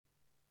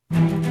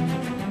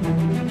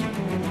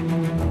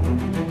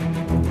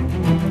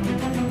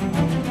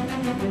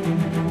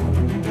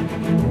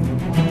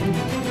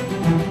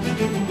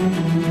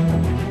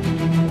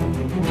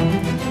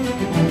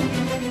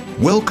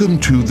Welcome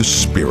to the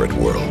spirit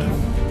world,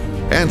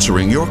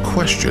 answering your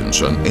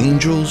questions on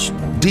angels,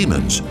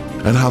 demons,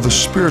 and how the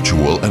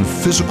spiritual and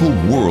physical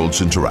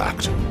worlds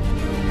interact.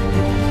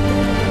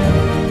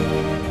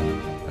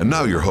 And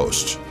now your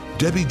hosts,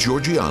 Debbie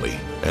Georgianni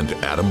and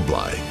Adam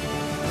Bly.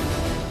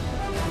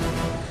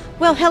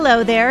 Well,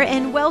 hello there,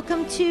 and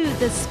welcome to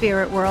the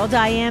spirit world.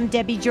 I am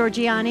Debbie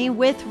Georgianni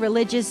with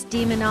religious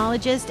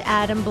demonologist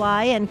Adam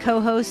Bly and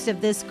co-host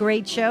of this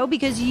great show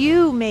because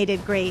you made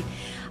it great.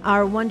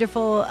 Our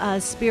wonderful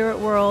spirit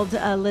world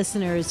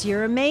listeners.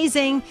 You're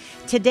amazing.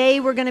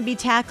 Today we're going to be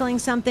tackling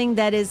something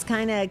that is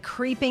kind of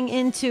creeping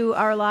into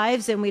our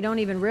lives and we don't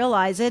even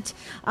realize it.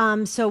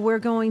 So we're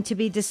going to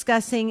be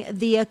discussing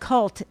the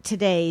occult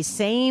today.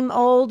 Same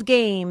old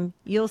game.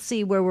 You'll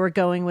see where we're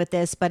going with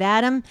this. But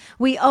Adam,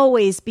 we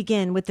always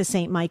begin with the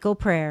St. Michael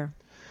prayer.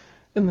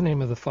 In the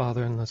name of the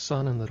Father, and the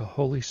Son, and the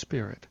Holy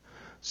Spirit.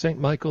 St.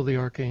 Michael the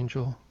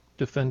Archangel,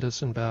 defend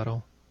us in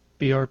battle.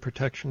 Be our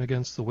protection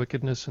against the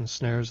wickedness and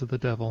snares of the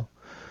devil.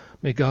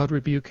 May God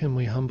rebuke him,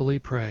 we humbly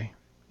pray.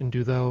 And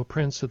do thou, O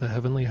Prince of the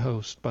heavenly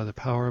host, by the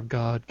power of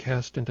God,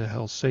 cast into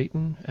hell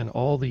Satan and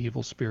all the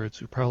evil spirits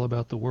who prowl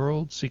about the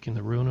world, seeking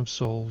the ruin of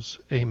souls.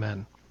 Amen.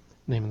 In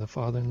the name of the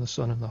Father, and the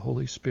Son, and the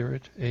Holy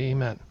Spirit.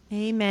 Amen.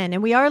 Amen.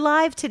 And we are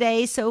live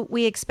today, so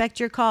we expect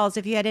your calls.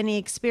 If you had any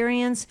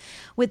experience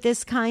with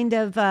this kind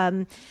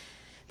of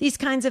these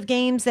kinds of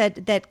games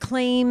that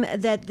claim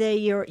that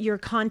you're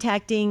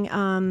contacting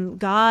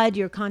God,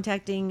 you're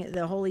contacting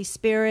the Holy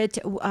Spirit,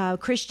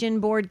 Christian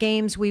board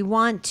games, we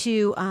want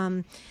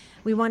to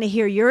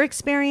hear your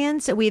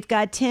experience. We've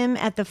got Tim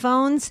at the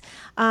phones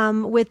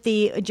with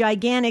the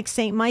gigantic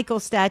St.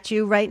 Michael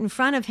statue right in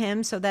front of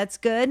him, so that's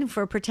good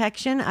for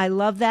protection. I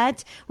love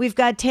that. We've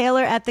got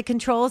Taylor at the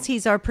controls.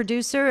 He's our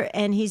producer,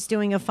 and he's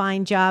doing a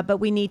fine job, but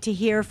we need to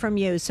hear from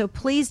you. So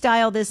please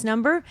dial this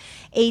number,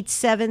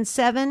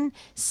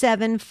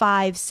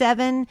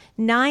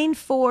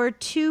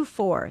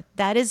 877-757-9424.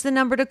 That is the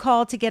number to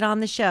call to get on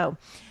the show.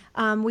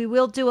 We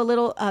will do a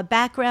little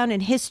background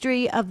and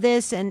history of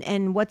this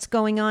and what's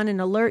going on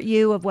and alert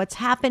you of what's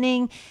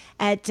happening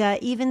at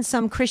even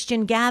some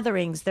Christian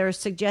gatherings. They're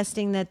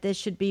suggesting that this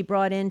should be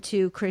brought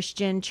into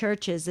Christian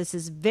churches. This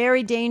is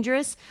very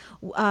dangerous.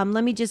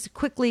 Let me just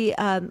quickly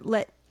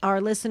let our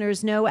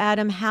listeners know,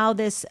 Adam, how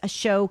this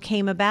show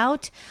came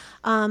about.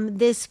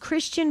 This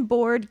Christian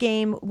board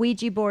game,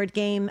 Ouija board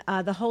game,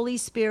 the Holy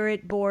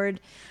Spirit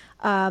board,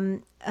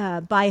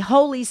 by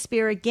Holy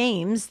Spirit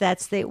Games,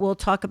 we'll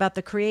talk about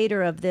the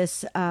creator of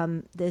this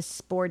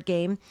this board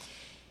game,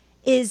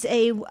 is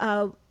a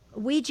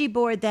Ouija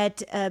board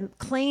that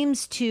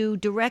claims to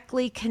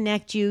directly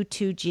connect you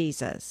to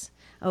Jesus.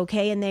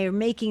 Okay, and they are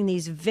making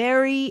these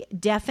very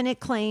definite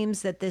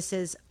claims that this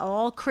is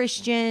all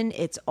Christian,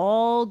 it's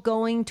all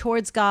going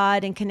towards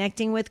God and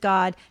connecting with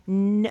God,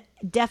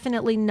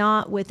 definitely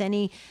not with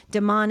any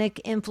demonic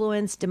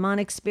influence,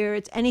 demonic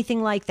spirits,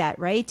 anything like that,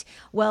 right?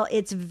 Well,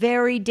 it's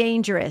very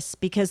dangerous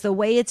because the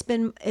way it's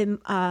been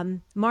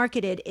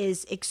marketed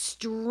is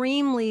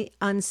extremely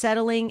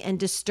unsettling and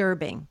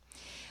disturbing.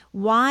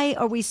 Why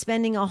are we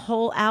spending a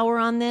whole hour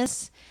on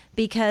this?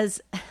 Because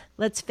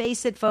let's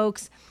face it,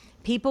 folks,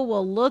 people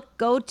will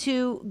go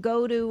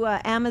to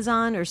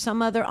Amazon or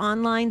some other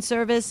online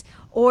service,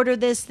 order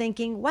this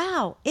thinking,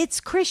 wow,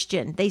 it's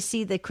Christian. They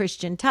see the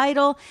Christian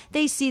title,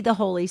 they see the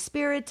Holy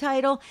Spirit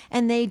title,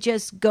 and they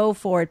just go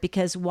for it.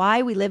 Because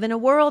why? We live in a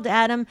world,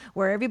 Adam,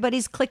 where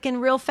everybody's clicking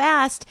real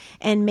fast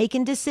and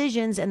making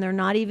decisions, and they're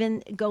not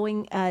even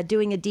doing a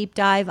deep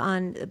dive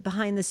on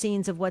behind the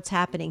scenes of what's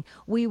happening.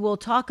 We will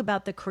talk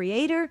about the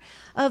creator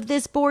of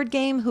this board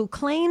game who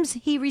claims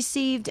he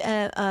received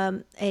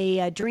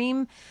a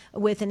dream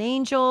with an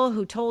angel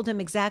who told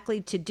him exactly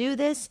to do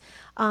this.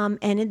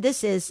 And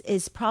this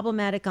is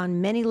problematic on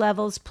many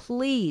levels.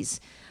 Please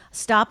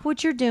stop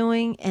what you're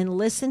doing and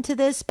listen to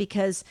this,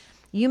 because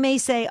you may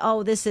say,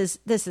 oh, this is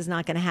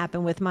not going to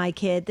happen with my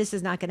kid. This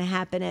is not going to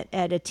happen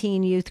at a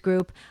teen youth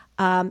group.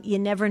 You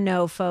never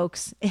know,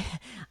 folks.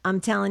 I'm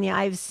telling you,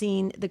 I've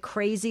seen the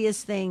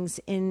craziest things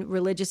in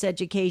religious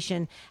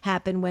education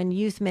happen when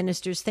youth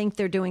ministers think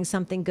they're doing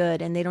something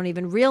good and they don't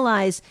even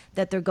realize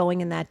that they're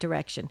going in that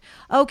direction.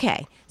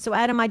 Okay, so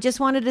Adam, I just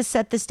wanted to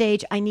set the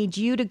stage. I need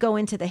you to go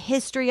into the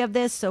history of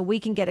this so we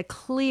can get a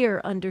clear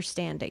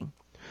understanding.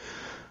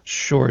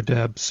 Sure,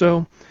 Deb.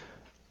 So,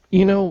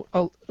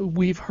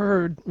 we've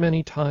heard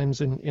many times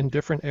in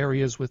different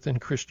areas within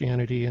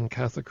Christianity and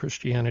Catholic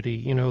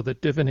Christianity,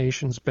 that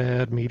divination's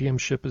bad,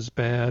 mediumship is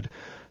bad,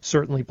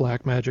 certainly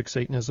black magic,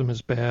 Satanism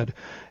is bad,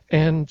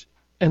 and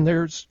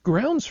there's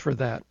grounds for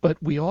that, but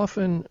we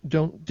often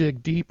don't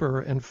dig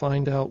deeper and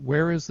find out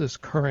where is this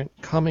current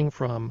coming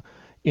from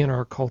in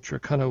our culture,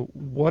 kind of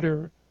what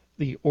are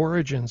the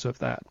origins of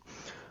that.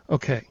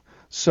 Okay,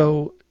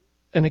 so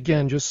and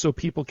again, just so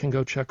people can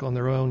go check on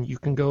their own, you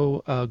can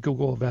go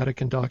Google a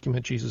Vatican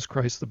document, Jesus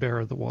Christ, the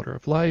Bearer of the Water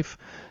of Life,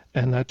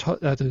 and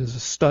that is a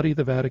study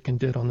the Vatican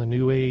did on the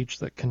New Age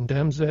that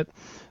condemns it.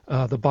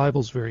 The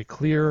Bible's very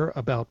clear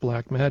about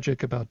black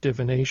magic, about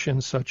divination,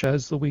 such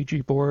as the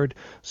Ouija board,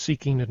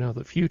 seeking to know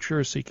the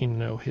future, seeking to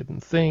know hidden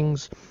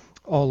things,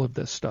 all of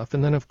this stuff.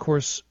 And then, of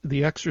course,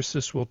 the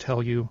exorcist will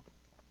tell you,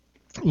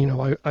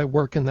 I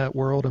work in that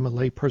world. I'm a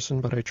lay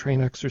person, but I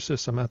train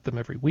exorcists. I'm at them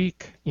every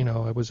week.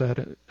 I was at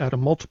a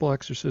multiple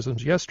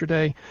exorcisms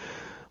yesterday.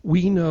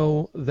 We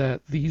know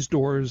that these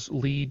doors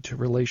lead to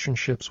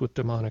relationships with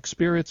demonic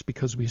spirits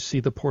because we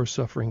see the poor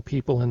suffering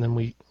people, and then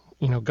we,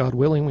 God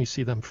willing, we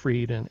see them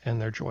freed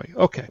and their joy.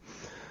 Okay,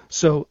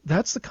 so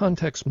that's the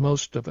context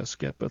most of us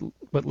get,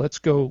 but let's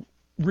go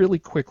really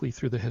quickly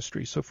through the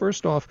history. So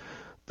first off,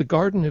 the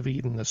Garden of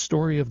Eden, the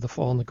story of the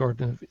fall in the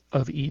Garden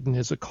of Eden,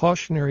 is a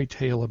cautionary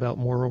tale about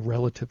moral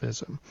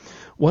relativism.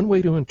 One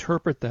way to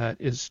interpret that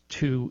is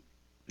to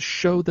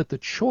show that the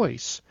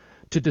choice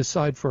to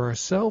decide for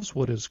ourselves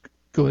what is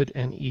good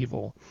and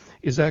evil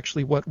is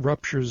actually what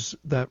ruptures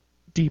that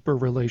deeper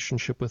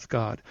relationship with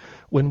God.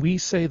 When we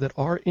say that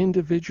our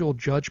individual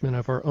judgment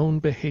of our own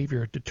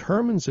behavior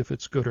determines if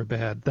it's good or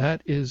bad,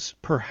 that is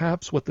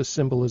perhaps what the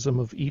symbolism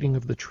of eating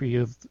of the tree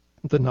of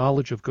the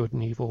knowledge of good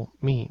and evil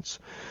means.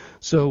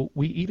 So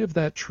we eat of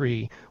that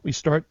tree, we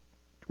start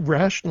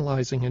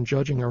rationalizing and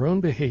judging our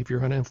own behavior,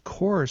 and of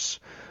course,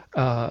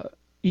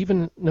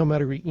 even no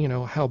matter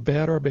how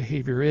bad our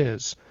behavior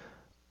is,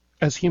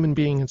 as human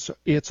beings,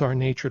 it's our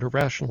nature to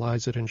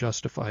rationalize it and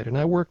justify it. And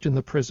I worked in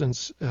the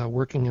prisons,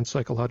 working in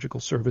psychological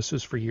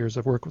services for years.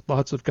 I've worked with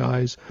lots of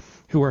guys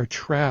who are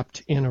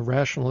trapped in a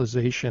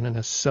rationalization and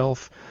a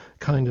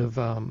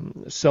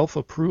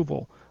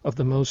self-approval of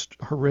the most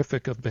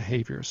horrific of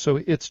behaviors. So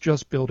it's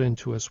just built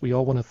into us. We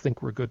all want to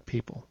think we're good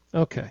people.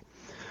 Okay.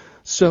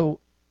 So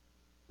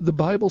the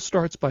Bible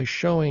starts by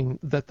showing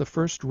that the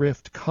first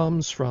rift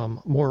comes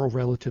from moral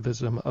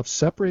relativism, of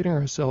separating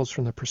ourselves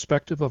from the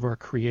perspective of our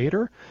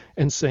Creator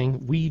and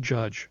saying we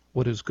judge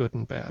what is good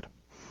and bad.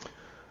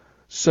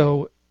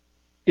 So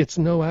it's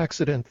no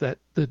accident that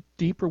the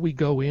deeper we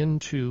go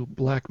into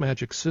black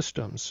magic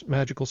systems,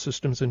 magical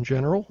systems in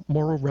general,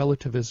 moral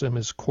relativism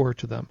is core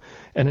to them.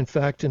 And in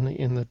fact, in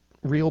the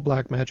real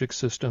black magic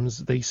systems,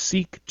 they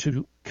seek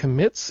to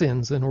commit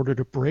sins in order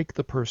to break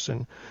the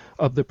person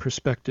of the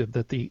perspective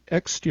that the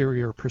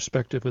exterior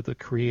perspective of the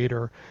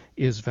Creator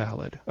is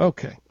valid.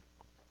 Okay.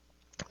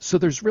 So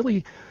there's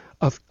really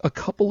a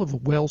couple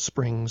of well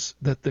springs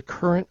that the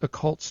current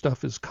occult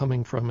stuff is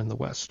coming from in the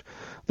West.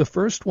 The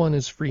first one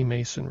is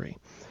Freemasonry.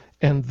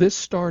 And this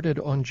started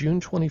on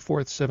June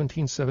 24th,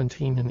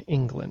 1717 in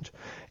England.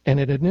 And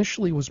it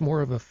initially was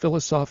more of a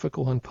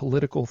philosophical and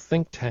political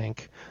think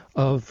tank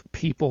of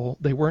people.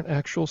 They weren't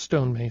actual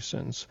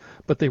stonemasons,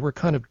 but they were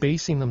kind of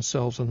basing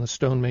themselves on the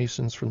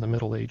stonemasons from the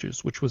Middle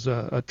Ages, which was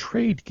a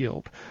trade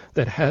guild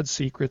that had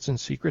secrets and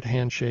secret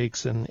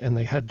handshakes, and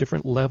they had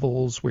different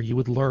levels where you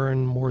would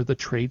learn more of the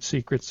trade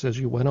secrets as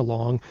you went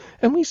along.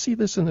 And we see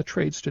this in the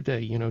trades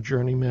today,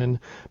 journeyman,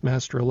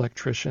 master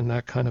electrician,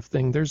 that kind of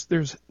thing. There's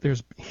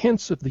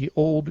hints of the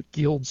old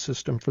guild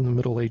system from the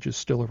Middle Ages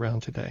still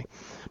around today.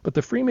 But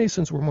the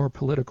Freemasons were more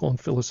political and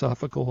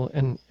philosophical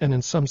and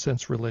in some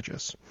sense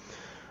religious.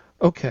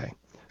 Okay,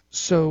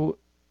 so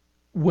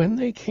when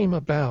they came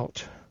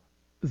about,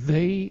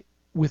 they,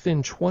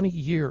 within 20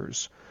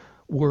 years,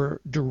 were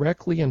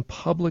directly and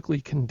publicly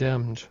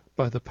condemned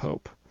by the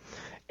Pope.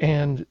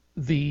 And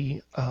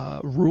the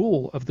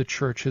rule of the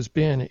church has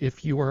been,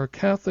 if you are a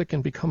Catholic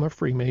and become a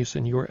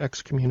Freemason, you are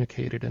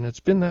excommunicated. And it's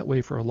been that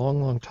way for a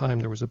long, long time.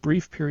 There was a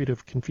brief period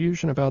of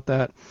confusion about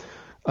that.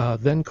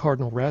 Then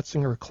Cardinal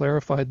Ratzinger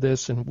clarified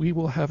this, and we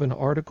will have an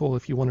article,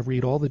 if you want to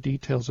read all the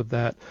details of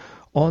that,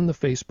 on the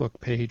Facebook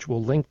page.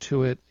 We'll link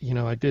to it.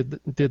 I did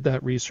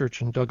that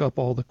research and dug up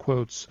all the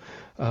quotes,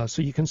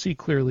 so you can see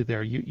clearly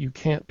there. You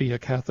can't be a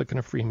Catholic and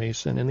a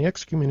Freemason, and the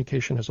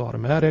excommunication is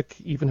automatic.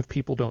 Even if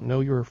people don't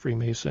know you're a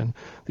Freemason,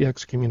 the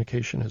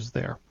excommunication is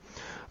there.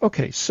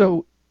 Okay,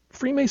 so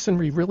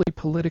Freemasonry really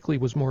politically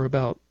was more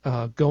about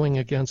going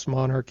against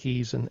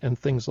monarchies and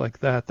things like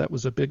that. That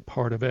was a big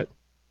part of it.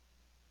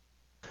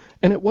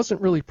 And it wasn't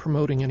really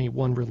promoting any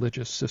one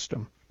religious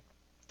system.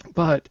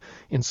 But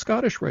in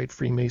Scottish Rite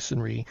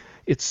Freemasonry,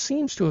 it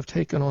seems to have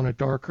taken on a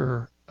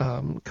darker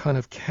kind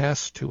of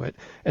cast to it.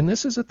 And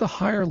this is at the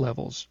higher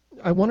levels.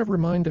 I want to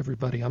remind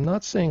everybody, I'm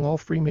not saying all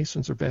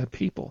Freemasons are bad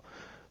people.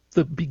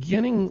 The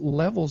beginning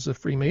levels of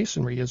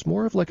Freemasonry is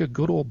more of like a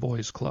good old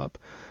boys club.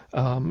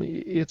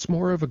 It's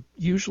more of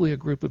usually a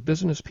group of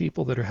business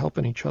people that are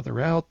helping each other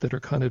out, that are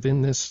kind of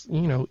in this,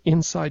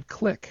 inside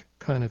clique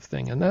kind of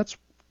thing. And that's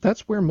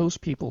where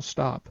most people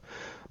stop.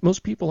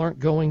 Most people aren't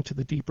going to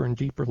the deeper and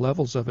deeper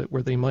levels of it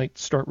where they might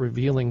start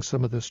revealing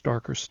some of this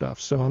darker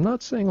stuff. So I'm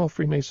not saying all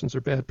Freemasons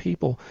are bad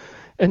people,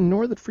 and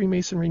nor that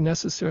Freemasonry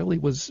necessarily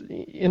was,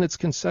 in its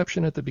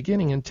conception at the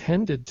beginning,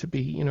 intended to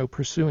be,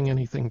 pursuing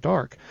anything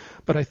dark.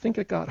 But I think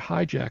it got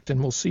hijacked, and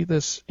we'll see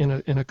this in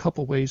a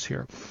couple ways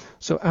here.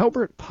 So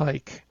Albert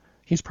Pike,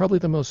 He's probably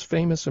the most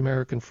famous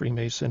American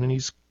Freemason, and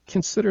he's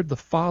considered the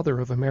father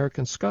of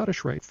American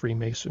Scottish Rite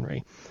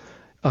Freemasonry.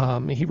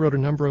 He wrote a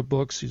number of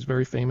books. He's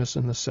very famous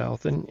in the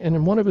South. And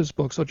in one of his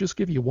books, I'll just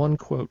give you one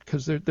quote,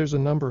 because there's a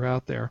number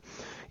out there.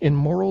 In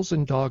Morals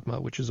and Dogma,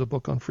 which is a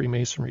book on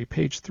Freemasonry,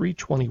 page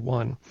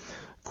 321,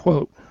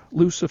 quote,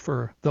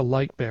 "Lucifer, the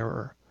light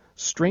bearer,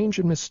 strange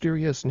and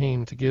mysterious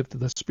name to give to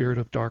the spirit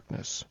of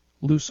darkness.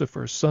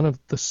 Lucifer, son of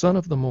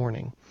the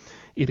morning.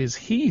 It is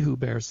he who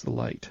bears the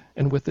light,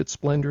 and with its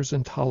splendors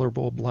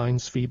intolerable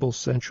blinds feeble,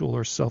 sensual,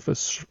 or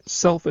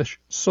selfish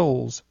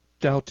souls.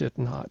 Doubt it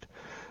not."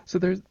 So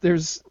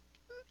there's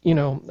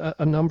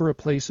a number of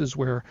places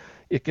where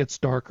it gets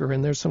darker,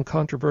 and there's some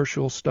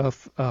controversial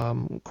stuff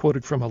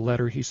quoted from a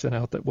letter he sent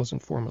out that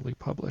wasn't formally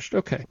published.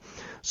 Okay,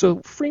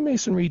 so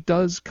Freemasonry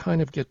does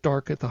kind of get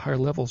dark at the higher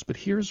levels, but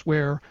here's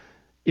where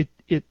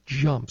it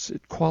jumps.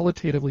 It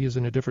qualitatively is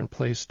in a different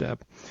place,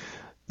 Deb.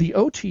 The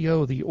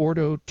OTO, the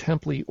Ordo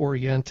Templi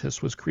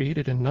Orientis, was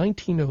created in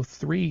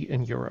 1903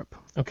 in Europe.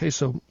 Okay,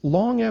 so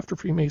long after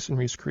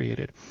Freemasonry is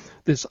created,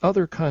 this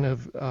other kind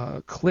of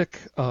clique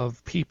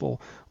of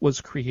people was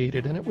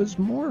created, and it was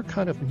more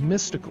kind of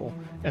mystical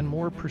and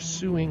more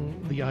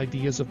pursuing the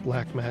ideas of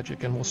black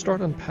magic. And we'll start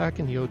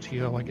unpacking the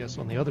OTO, I guess,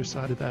 on the other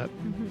side of that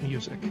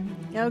music.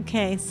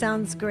 Okay,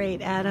 sounds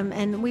great, Adam.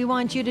 And we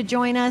want you to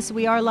join us.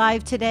 We are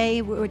live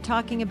today. We're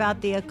talking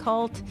about the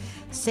occult,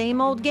 same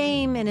old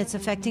game, and it's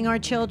affecting our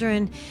children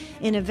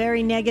in a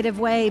very negative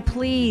way.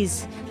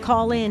 Please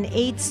call in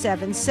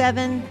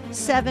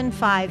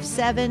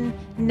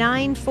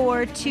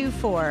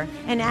 877-757-9424.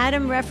 And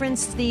Adam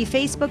referenced the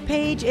Facebook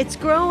page. It's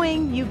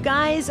growing. You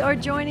guys are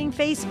joining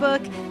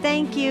Facebook.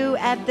 Thank you,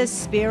 at the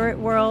Spirit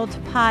World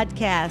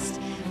Podcast.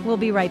 We'll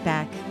be right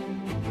back.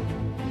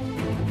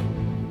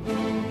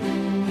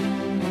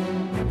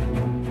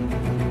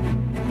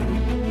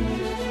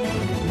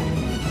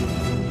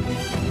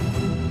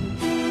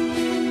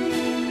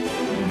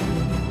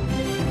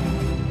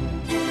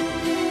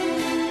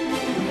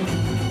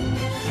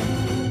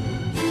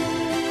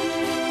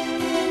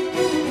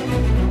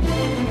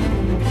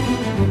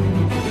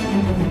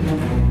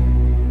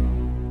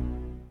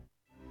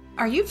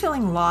 Are you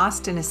feeling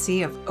lost in a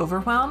sea of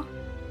overwhelm?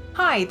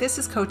 Hi, this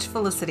is Coach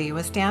Felicity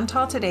with Stand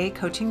Tall Today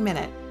Coaching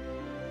Minute.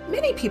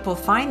 Many people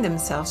find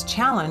themselves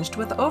challenged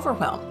with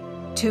overwhelm.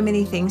 Too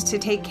many things to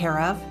take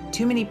care of,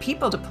 too many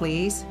people to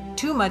please,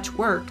 too much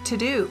work to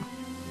do.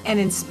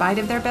 And in spite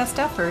of their best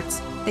efforts,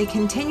 they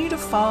continue to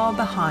fall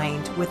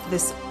behind with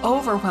this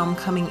overwhelm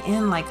coming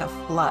in like a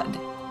flood.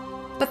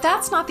 But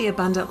that's not the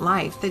abundant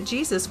life that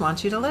Jesus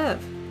wants you to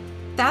live.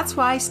 That's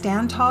why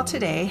Stand Tall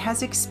Today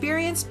has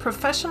experienced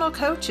professional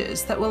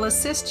coaches that will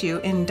assist you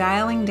in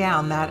dialing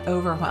down that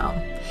overwhelm.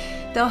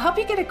 They'll help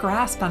you get a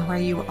grasp on where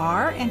you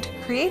are and to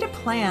create a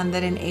plan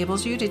that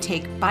enables you to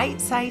take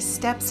bite-sized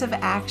steps of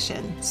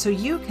action so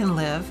you can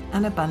live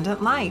an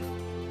abundant life.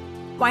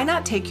 Why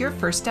not take your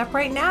first step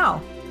right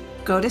now?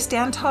 Go to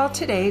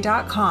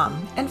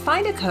standtalltoday.com and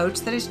find a coach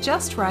that is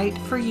just right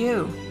for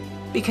you.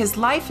 Because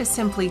life is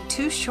simply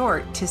too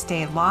short to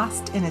stay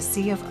lost in a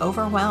sea of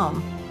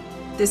overwhelm.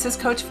 This is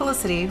Coach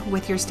Felicity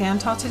with your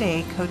Stand Tall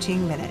Today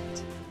Coaching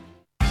Minute.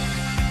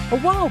 A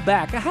while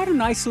back, I had a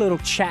nice little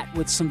chat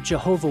with some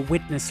Jehovah's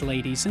Witness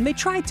ladies, and they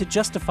tried to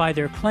justify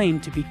their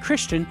claim to be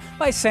Christian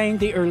by saying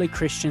the early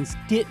Christians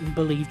didn't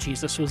believe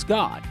Jesus was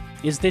God.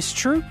 Is this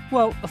true?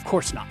 Well, of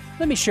course not.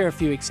 Let me share a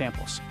few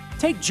examples.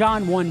 Take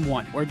John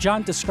 1:1, where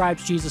John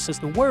describes Jesus as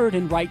the Word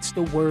and writes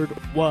the Word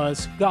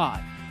was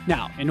God.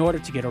 Now, in order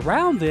to get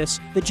around this,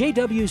 the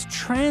JWs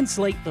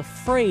translate the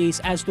phrase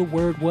as the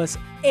Word was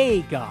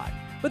a God.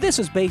 But this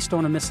is based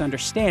on a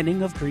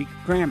misunderstanding of Greek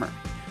grammar.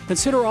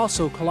 Consider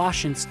also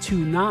Colossians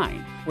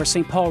 2:9, where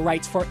St. Paul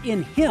writes, "For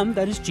in him,"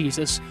 that is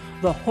Jesus,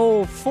 "the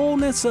whole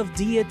fullness of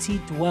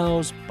deity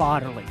dwells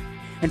bodily."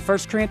 In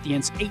 1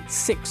 Corinthians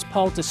 8:6,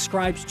 Paul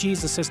describes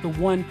Jesus as the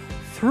one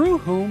through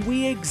whom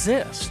we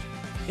exist.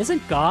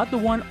 Isn't God the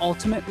one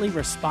ultimately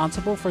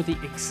responsible for the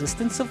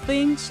existence of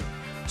things?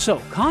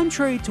 So,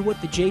 contrary to what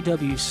the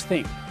JWs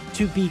think,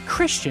 to be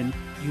Christian,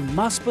 you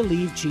must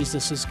believe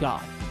Jesus is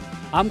God.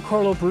 I'm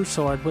Carlo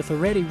Broussard with a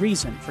ready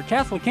reason for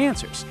Catholic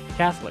Answers,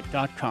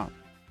 Catholic.com.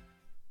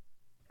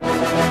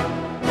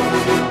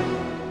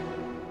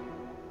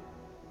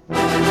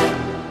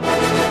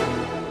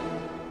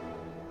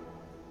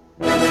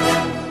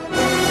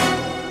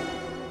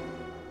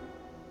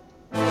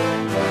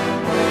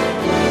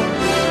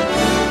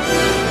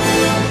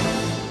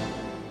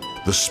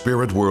 The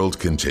Spirit World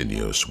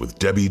continues with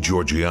Debbie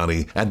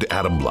Georgianni and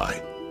Adam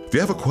Blai. If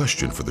you have a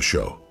question for the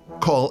show,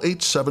 call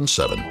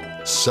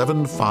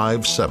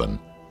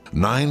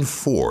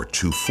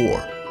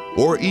 877-757-9424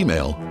 or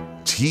email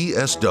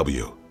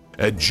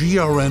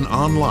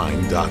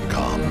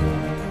tsw@grnonline.com.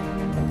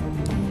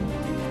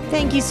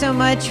 Thank you so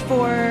much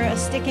for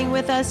sticking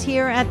with us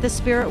here at the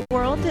Spirit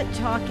World,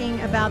 talking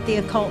about the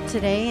occult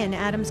today. And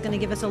Adam's going to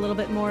give us a little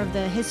bit more of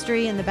the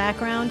history and the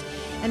background.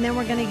 And then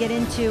we're going to get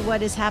into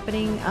what is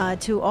happening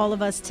to all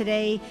of us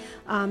today,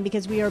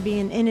 because we are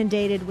being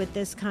inundated with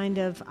this kind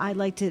of,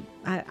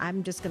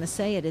 I'm just going to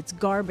say it, it's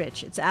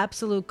garbage. It's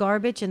absolute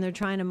garbage, and they're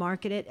trying to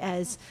market it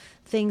as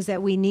things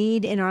that we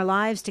need in our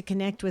lives to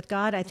connect with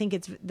God. I think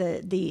it's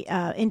the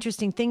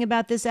interesting thing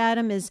about this,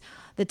 Adam, is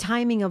the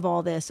timing of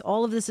all this.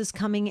 All of this is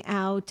coming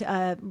out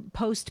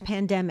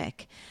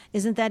post-pandemic.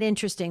 Isn't that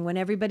interesting? When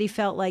everybody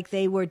felt like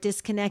they were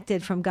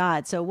disconnected from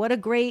God. So what a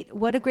great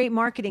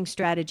marketing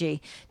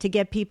strategy to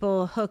get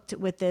people hooked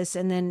with this,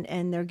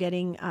 and they're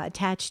getting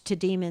attached to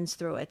demons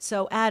through it.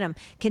 So Adam,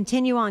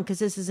 continue on, because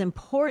this is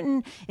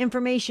important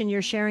information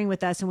you're sharing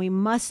with us, and we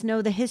must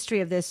know the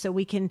history of this so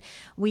we can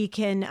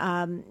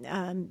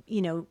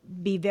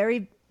be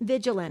very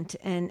vigilant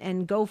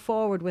and go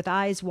forward with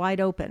eyes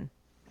wide open.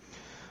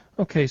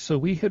 Okay, so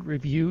we had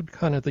reviewed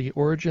kind of the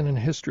origin and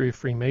history of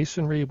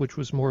Freemasonry, which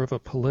was more of a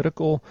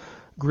political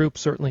group,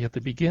 certainly at the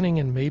beginning,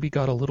 and maybe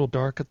got a little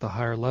dark at the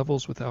higher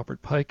levels with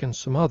Albert Pike and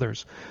some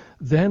others.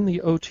 Then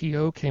the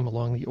OTO came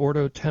along, the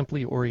Ordo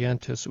Templi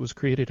Orientis. It was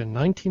created in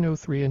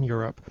 1903 in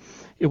Europe.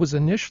 It was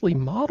initially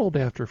modeled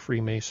after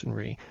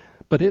Freemasonry,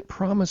 but it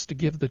promised to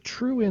give the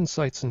true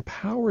insights and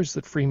powers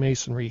that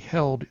Freemasonry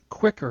held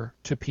quicker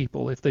to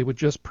people if they would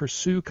just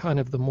pursue kind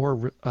of the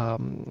more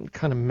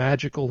kind of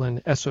magical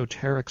and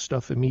esoteric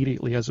stuff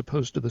immediately, as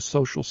opposed to the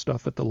social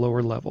stuff at the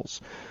lower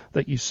levels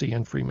that you see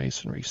in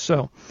Freemasonry.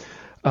 So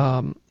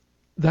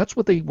that's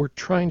what they were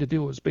trying to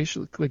do. It was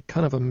basically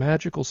kind of a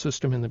magical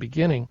system in the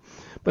beginning.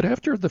 But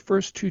after the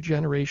first two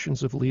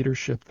generations of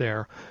leadership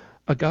there,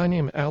 a guy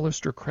named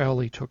Aleister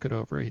Crowley took it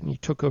over, and he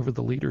took over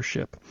the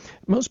leadership.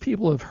 Most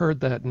people have heard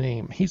that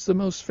name. He's the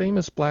most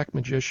famous black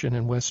magician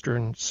in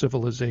Western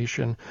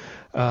civilization.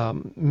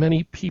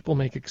 Many people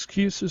make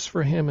excuses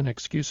for him and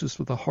excuses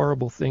for the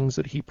horrible things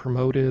that he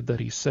promoted, that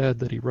he said,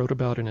 that he wrote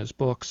about in his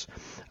books.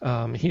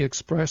 He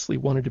expressly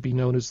wanted to be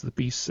known as the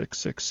Beast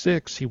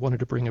 666. He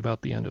wanted to bring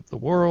about the end of the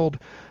world.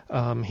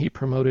 He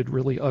promoted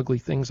really ugly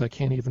things I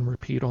can't even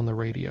repeat on the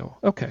radio.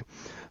 Okay,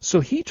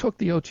 so he took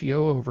the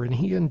OTO over, and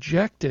he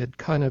injected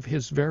kind of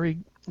his very,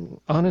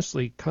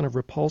 honestly, kind of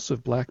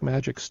repulsive black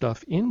magic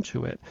stuff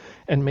into it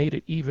and made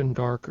it even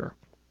darker.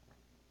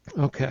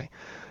 Okay,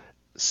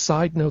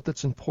 side note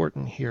that's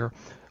important here.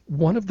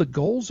 One of the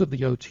goals of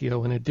the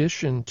OTO, in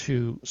addition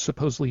to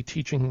supposedly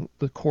teaching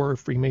the core of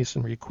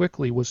Freemasonry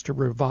quickly, was to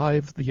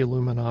revive the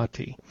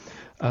Illuminati.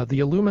 The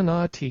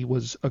Illuminati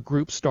was a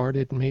group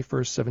started May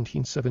 1st,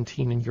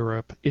 1717 in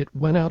Europe. It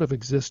went out of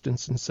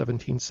existence in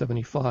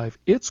 1775.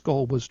 Its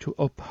goal was to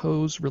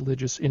oppose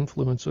religious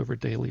influence over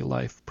daily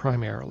life,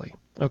 primarily.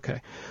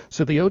 Okay,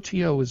 so the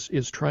OTO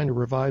is trying to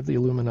revive the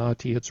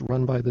Illuminati. It's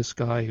run by this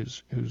guy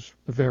who's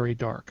very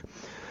dark.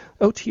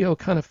 OTO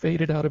kind of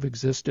faded out of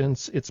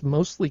existence. It's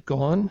mostly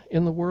gone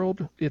in the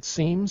world, it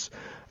seems.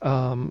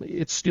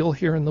 It's still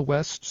here in the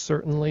West,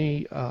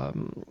 certainly.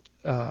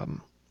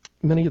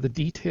 Many of the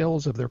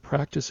details of their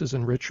practices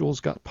and rituals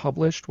got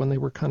published when they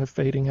were kind of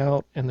fading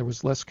out, and there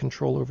was less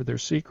control over their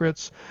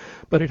secrets.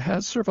 But it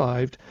has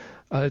survived.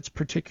 It's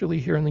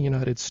particularly here in the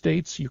United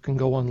States. You can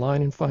go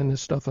online and find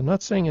this stuff. I'm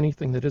not saying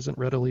anything that isn't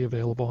readily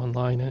available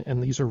online,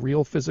 and these are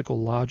real physical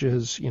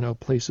lodges,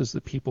 places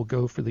that people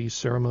go for these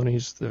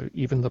ceremonies,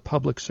 even the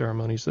public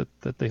ceremonies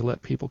that they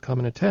let people come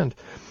and attend.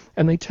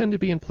 And they tend to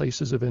be in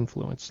places of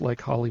influence, like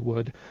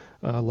Hollywood,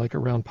 like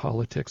around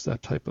politics,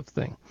 that type of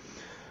thing.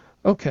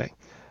 Okay.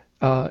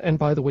 And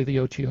by the way, the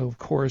OTO, of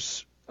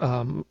course,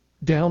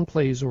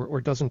 downplays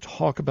or doesn't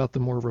talk about the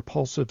more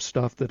repulsive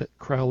stuff that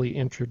Crowley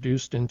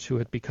introduced into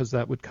it, because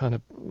that would kind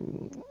of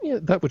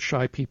that would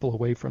shy people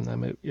away from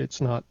them.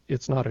 It's not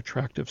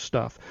attractive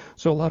stuff.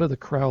 So a lot of the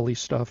Crowley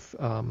stuff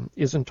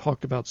isn't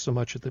talked about so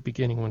much at the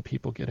beginning when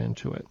people get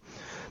into it.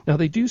 Now,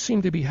 they do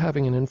seem to be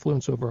having an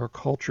influence over our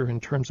culture in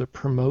terms of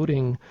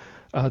promoting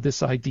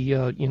this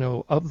idea,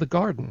 of the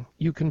garden.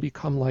 You can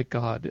become like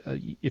God.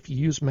 If you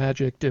use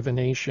magic,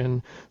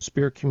 divination,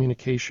 spirit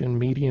communication,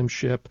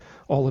 mediumship,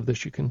 all of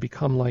this, you can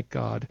become like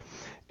God.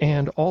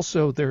 And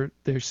also,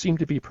 they seem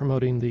to be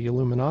promoting the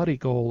Illuminati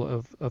goal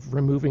of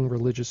removing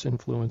religious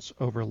influence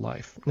over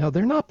life. Now,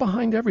 they're not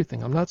behind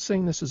everything. I'm not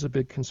saying this is a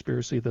big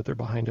conspiracy that they're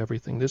behind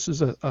everything. This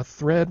is a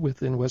thread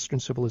within Western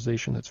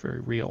civilization that's very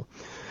real.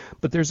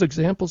 But there's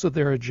examples of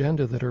their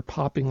agenda that are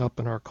popping up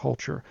in our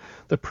culture.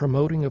 The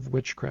promoting of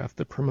witchcraft,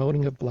 the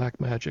promoting of black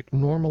magic,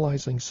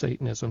 normalizing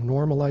Satanism,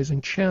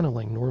 normalizing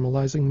channeling,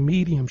 normalizing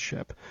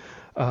mediumship,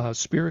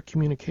 spirit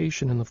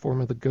communication in the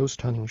form of the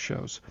ghost hunting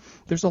shows.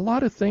 There's a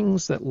lot of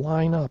things that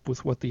line up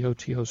with what the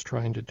OTO is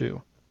trying to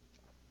do.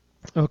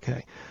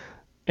 Okay,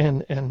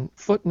 and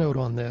footnote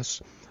on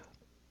this,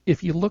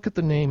 if you look at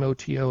the name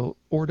OTO,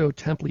 Ordo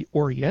Templi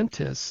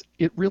Orientis,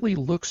 it really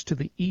looks to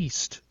the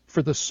east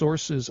for the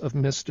sources of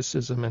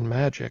mysticism and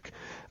magic,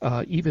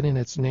 even in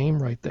its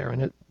name right there.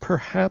 And it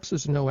perhaps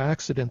is no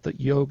accident that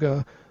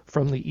yoga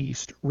from the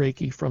east,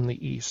 Reiki from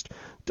the east,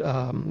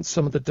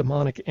 some of the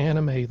demonic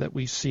anime that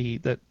we see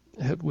that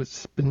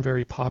was been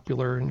very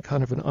popular in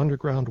kind of an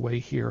underground way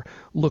here,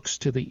 looks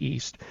to the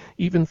east.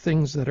 Even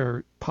things that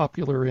are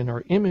popular in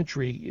our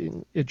imagery,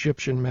 in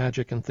Egyptian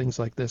magic and things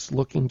like this,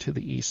 looking to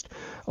the east.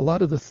 A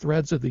lot of the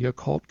threads of the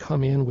occult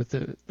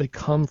they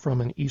come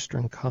from an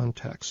Eastern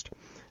context.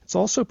 It's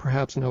also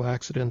perhaps no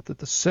accident that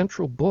the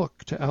central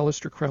book to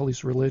Aleister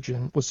Crowley's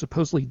religion was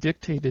supposedly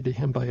dictated to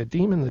him by a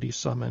demon that he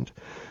summoned,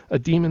 a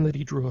demon that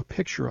he drew a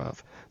picture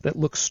of, that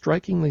looks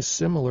strikingly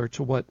similar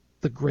to what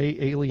the gray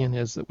alien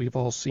is that we've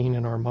all seen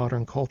in our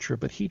modern culture.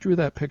 But he drew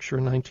that picture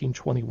in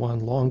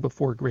 1921, long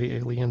before gray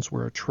aliens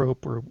were a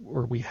trope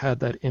or we had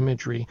that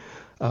imagery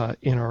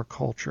in our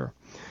culture.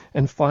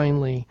 And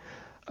finally,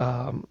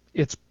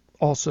 it's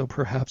also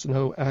perhaps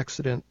no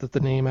accident that the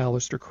name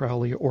Aleister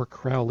Crowley or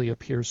Crowley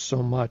appears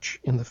so much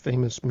in the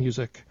famous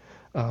music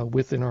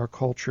within our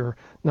culture.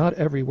 Not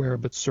everywhere,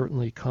 but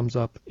certainly comes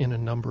up in a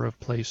number of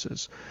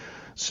places.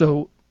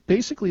 So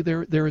basically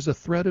there is a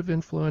thread of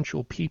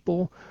influential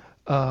people.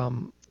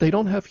 They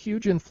don't have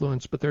huge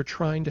influence, but they're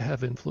trying to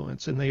have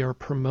influence, and they are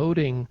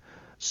promoting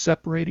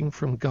separating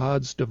from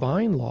God's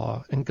divine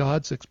law and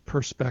God's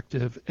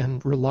perspective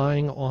and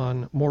relying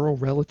on moral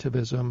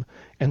relativism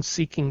and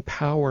seeking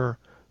power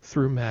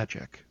through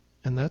magic.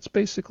 And that's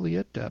basically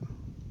it, Deb.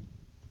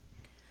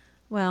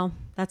 Well,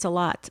 that's a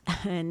lot,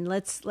 and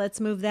let's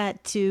move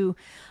that to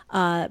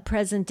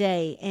present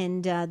day.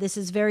 And this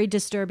is very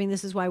disturbing.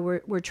 This is why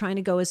we're trying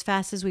to go as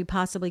fast as we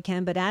possibly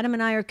can. But Adam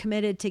and I are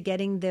committed to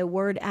getting the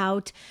word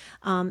out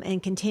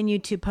and continue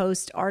to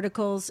post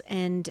articles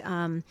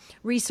and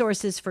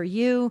resources for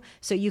you,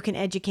 so you can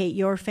educate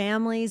your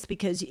families.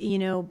 Because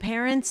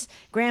parents,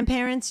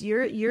 grandparents,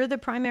 you're the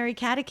primary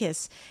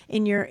catechists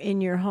in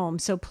your home.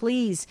 So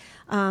please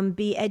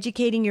be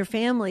educating your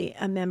family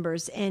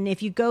members. And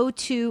if you go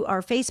to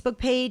our Facebook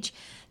page,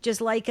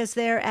 just like us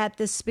there at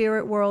the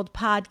Spirit World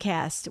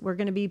Podcast. We're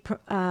going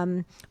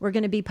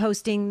to be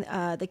posting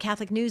the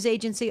Catholic News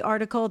Agency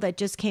article that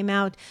just came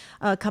out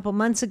a couple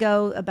months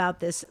ago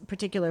about this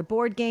particular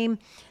board game,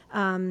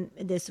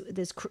 this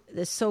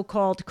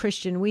so-called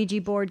Christian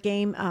Ouija board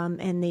game,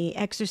 and the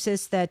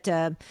exorcist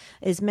that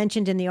is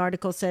mentioned in the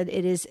article said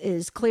it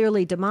is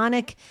clearly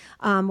demonic.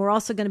 We're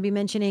also going to be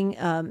mentioning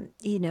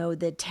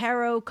the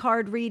tarot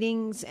card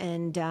readings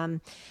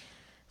and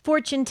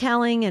fortune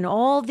telling and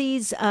all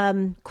these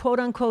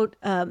quote unquote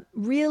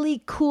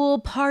really cool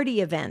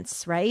party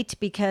events, right?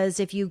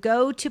 Because if you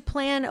go to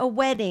plan a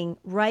wedding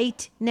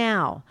right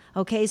now,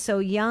 okay, so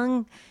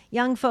young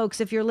folks,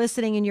 if you're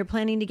listening and you're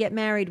planning to get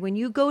married, when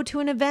you go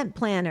to an event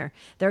planner,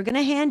 they're going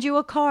to hand you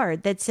a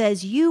card that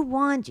says you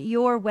want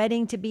your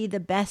wedding to be the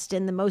best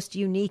and the most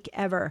unique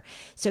ever.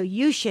 So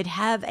you should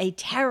have a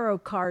tarot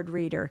card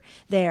reader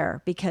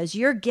there, because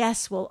your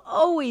guests will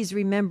always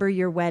remember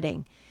your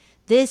wedding.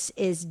 This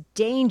is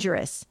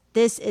dangerous.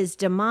 This is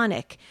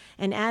demonic.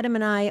 And Adam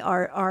and I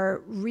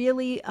are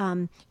really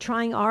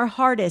trying our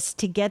hardest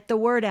to get the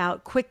word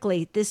out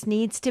quickly. This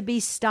needs to be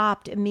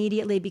stopped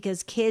immediately,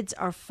 because kids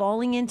are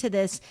falling into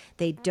this.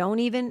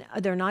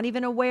 They're not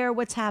even aware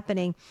what's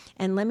happening.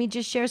 And let me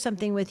just share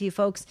something with you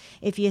folks.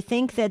 If you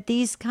think that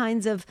these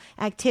kinds of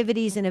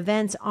activities and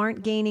events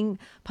aren't gaining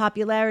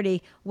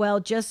popularity, well,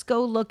 just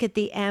go look at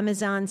the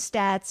Amazon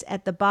stats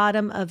at the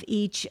bottom of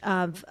each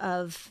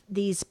of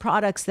these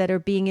products that are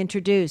being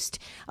introduced.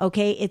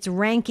 Okay, it's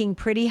ranking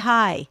pretty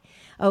high,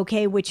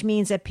 okay, which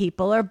means that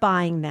people are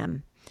buying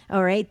them.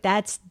 All right,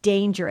 that's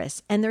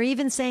dangerous. And they're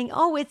even saying,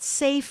 oh, it's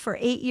safe for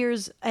 8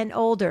 years and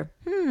older.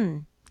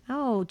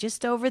 Oh,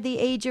 just over the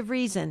age of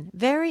reason.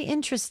 Very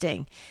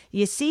interesting.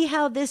 You see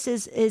how this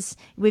is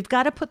we've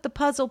got to put the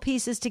puzzle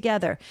pieces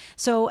together.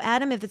 So,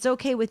 Adam, if it's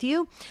okay with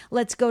you,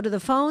 let's go to the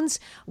phones.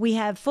 We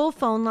have full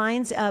phone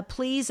lines.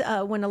 Please,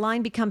 when a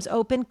line becomes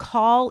open,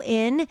 call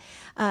in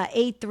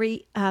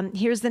 83.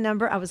 Here's the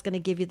number. I was going to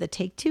give you the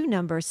Take Two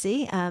number.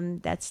 See,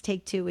 that's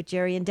Take Two with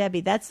Jerry and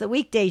Debbie. That's the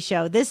weekday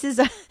show. This is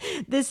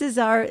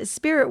our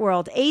Spirit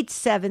World.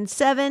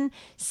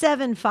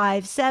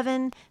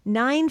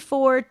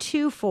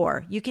 877-757-9424.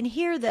 You can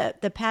hear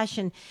the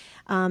passion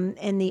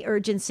and the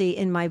urgency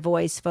in my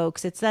voice,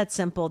 folks. It's that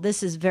simple.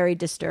 This is very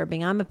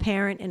disturbing. I'm a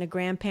parent and a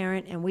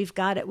grandparent, and we've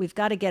got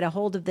to get a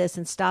hold of this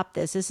and stop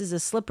this. This is a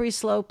slippery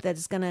slope that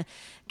is going to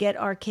get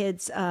our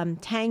kids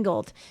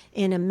tangled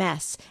in a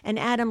mess. And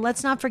Adam,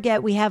 let's not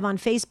forget, we have on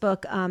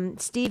Facebook,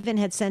 Stephen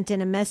had sent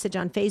in a message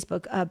on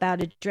Facebook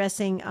about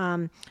addressing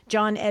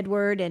John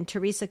Edward and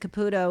Teresa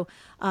Caputo,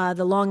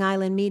 the Long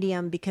Island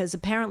medium, because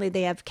apparently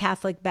they have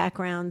Catholic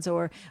backgrounds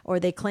or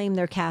they claim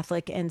they're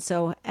Catholic. And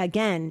so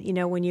again,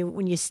 when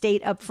you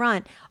state up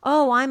front,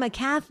 oh, I'm a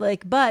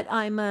Catholic, but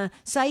I'm a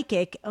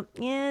psychic,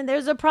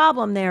 there's a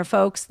problem there,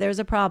 folks. There's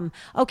a problem.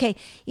 Okay,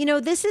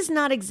 this is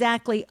not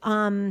exactly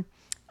on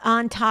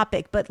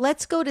topic, but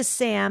let's go to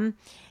Sam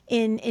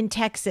in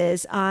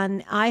Texas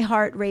on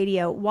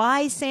iHeartRadio.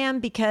 Why, Sam?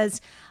 Because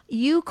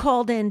you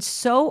called in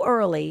so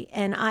early,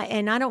 and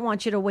I don't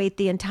want you to wait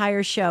the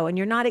entire show. And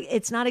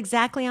it's not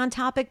exactly on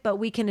topic, but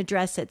we can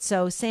address it.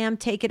 So, Sam,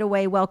 take it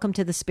away. Welcome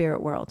to the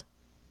Spirit World.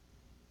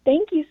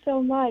 Thank you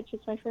so much.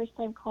 It's my first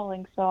time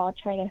calling, so I'll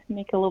try to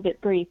make it a little bit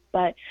brief.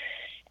 But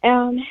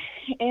in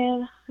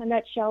a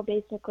nutshell,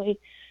 basically,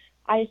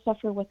 I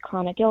suffer with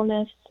chronic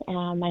illness,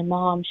 and my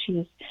mom,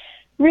 she's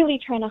really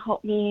trying to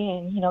help me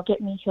and, get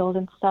me healed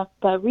and stuff.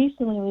 But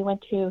recently we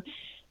went to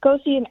go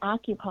see an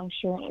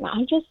acupuncture, and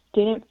I just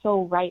didn't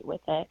feel right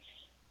with it.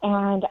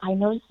 And I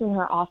noticed in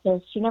her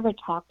office, she never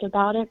talked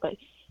about it, but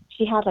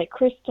she had like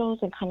crystals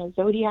and kind of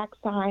zodiac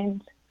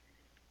signs.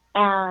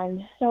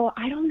 And so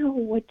I don't know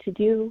what to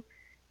do.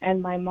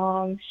 And my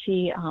mom,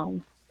 she's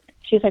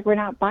like, we're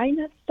not buying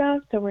that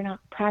stuff, so we're not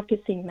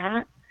practicing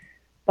that.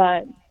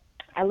 But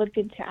I looked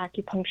into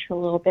acupuncture a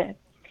little bit,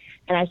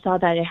 and I saw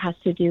that it has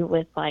to do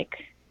with like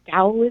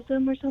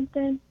Taoism or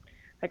something,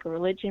 like a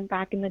religion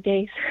back in the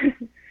days.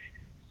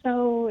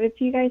 So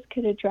if you guys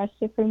could address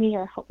it for me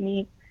or help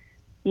me,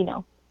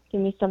 give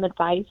me some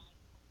advice,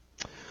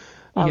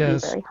 that would be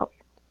very helpful.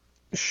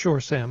 Sure,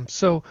 Sam.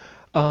 So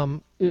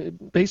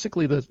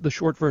basically the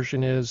short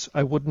version is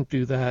I wouldn't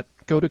do that.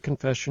 Go to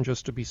confession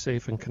just to be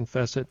safe and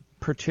confess it,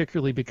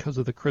 particularly because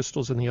of the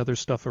crystals and the other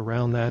stuff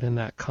around that in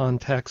that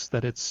context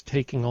that it's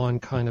taking on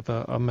kind of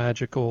a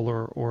magical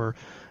or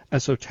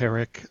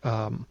esoteric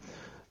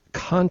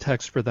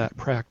context for that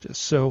practice.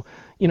 So,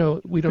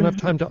 we don't have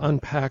time to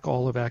unpack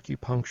all of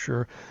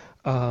acupuncture,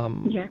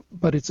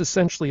 but it's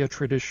essentially a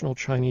traditional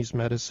Chinese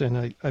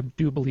medicine. I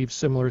do believe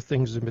similar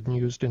things have been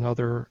used in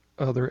other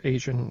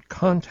Asian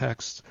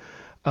contexts.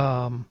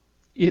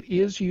 It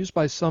is used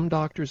by some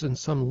doctors in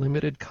some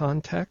limited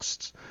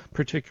contexts,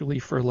 particularly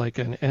for like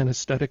an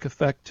anesthetic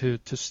effect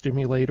to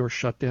stimulate or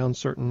shut down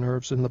certain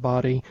nerves in the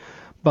body.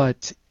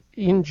 But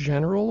in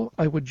general,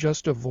 I would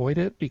just avoid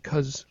it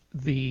because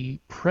the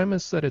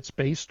premise that it's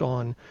based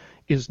on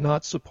is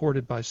not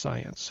supported by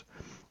science.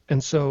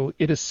 And so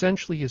it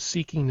essentially is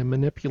seeking to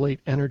manipulate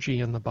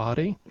energy in the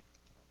body.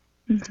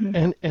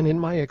 And in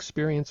my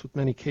experience with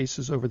many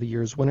cases over the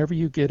years, whenever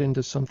you get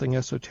into something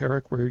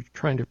esoteric where you're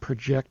trying to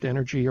project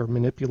energy or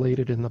manipulate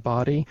it in the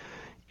body,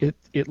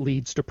 it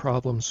leads to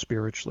problems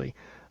spiritually.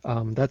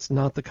 That's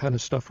not the kind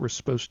of stuff we're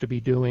supposed to be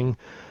doing.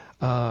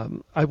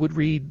 I would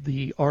read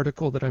the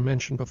article that I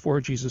mentioned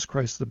before, Jesus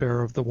Christ, the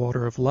Bearer of the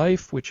Water of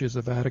Life, which is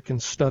a Vatican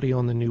study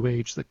on the New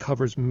Age that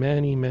covers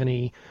many,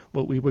 many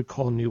what we would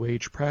call New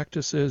Age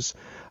practices.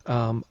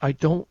 I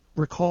don't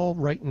recall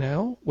right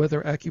now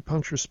whether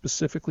acupuncture is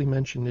specifically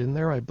mentioned in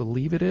there. I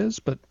believe it is,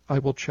 but I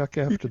will check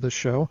after the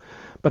show.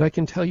 But I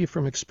can tell you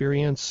from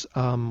experience,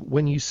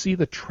 when you see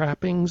the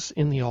trappings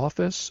in the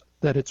office,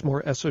 that it's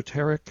more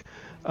esoteric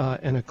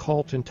and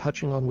occult and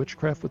touching on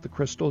witchcraft with the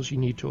crystals, you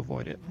need to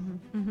avoid it.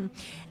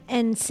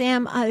 And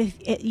Sam,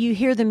 you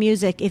hear the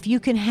music. If you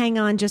can hang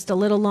on just a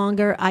little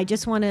longer, I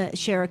just want to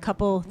share a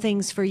couple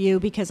things for you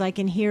because I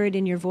can hear it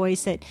in your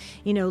voice that,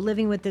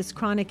 living with this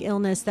chronic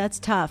illness, that's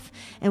tough.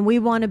 And we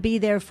want to be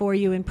there for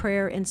you in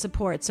prayer and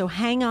support. So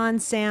hang on,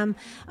 Sam.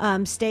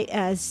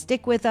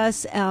 Stick with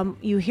us.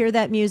 You hear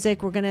that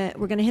music. We're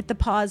gonna hit the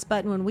pause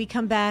button. When we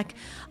come back,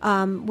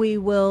 we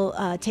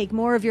will take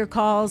more of your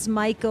calls.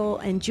 Michael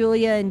and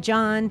Julia and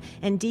John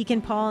and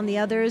Deacon Paul and the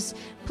others,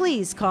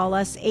 please call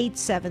us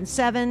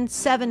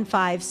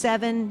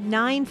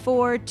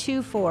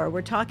 877-757-9424.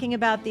 We're talking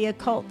about the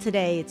occult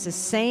today. It's the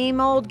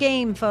same old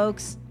game,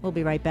 folks. We'll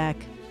be right back.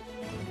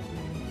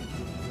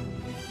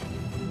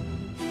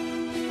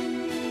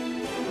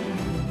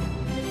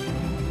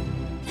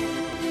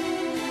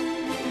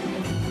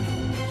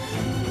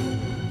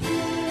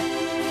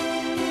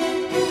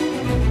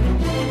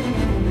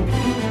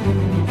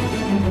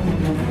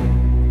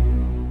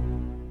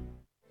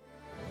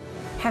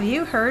 Have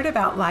you heard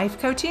about life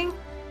coaching?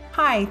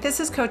 Hi,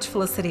 this is Coach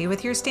Felicity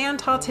with your Stand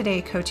Tall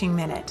Today Coaching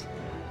Minute.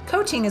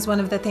 Coaching is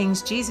one of the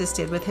things Jesus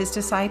did with his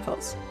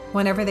disciples.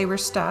 Whenever they were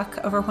stuck,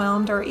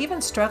 overwhelmed, or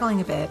even struggling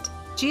a bit,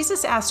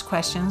 Jesus asked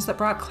questions that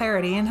brought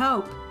clarity and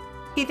hope.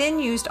 He then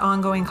used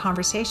ongoing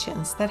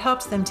conversations that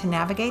helped them to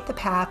navigate the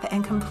path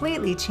and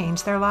completely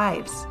change their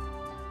lives.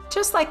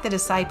 Just like the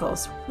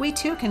disciples, we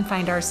too can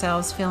find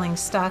ourselves feeling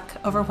stuck,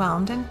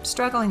 overwhelmed, and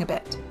struggling a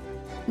bit.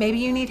 Maybe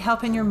you need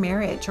help in your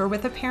marriage or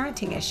with a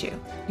parenting issue.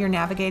 You're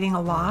navigating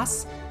a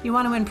loss, you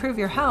want to improve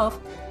your health,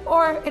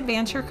 or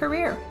advance your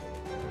career.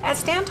 At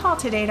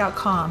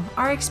StandTallToday.com,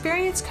 our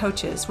experienced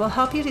coaches will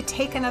help you to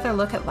take another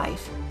look at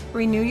life,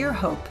 renew your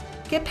hope,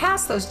 get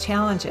past those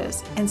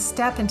challenges, and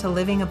step into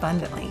living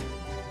abundantly.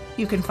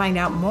 You can find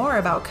out more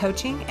about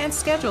coaching and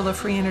schedule a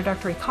free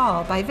introductory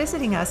call by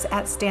visiting us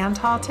at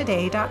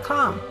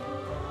StandTallToday.com.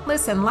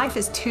 Listen, life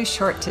is too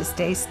short to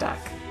stay stuck.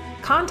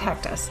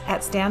 Contact us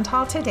at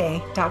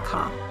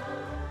StandTallToday.com.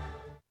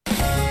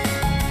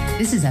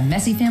 This is a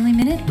Messy Family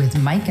Minute with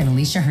Mike and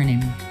Alicia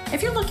Hernan.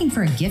 If you're looking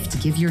for a gift to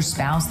give your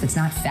spouse that's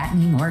not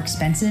fattening or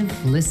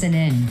expensive, listen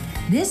in.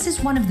 This is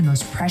one of the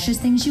most precious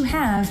things you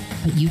have,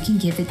 but you can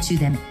give it to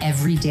them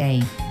every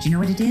day. Do you know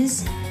what it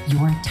is?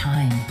 Your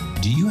time.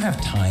 Do you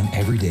have time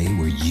every day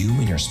where you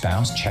and your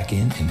spouse check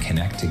in and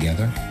connect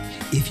together?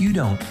 If you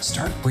don't,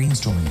 start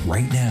brainstorming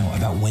right now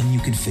about when you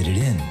could fit it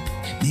in.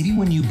 Maybe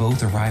when you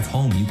both arrive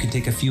home, you could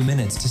take a few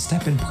minutes to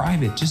step in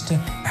private just to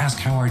ask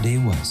how our day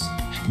was.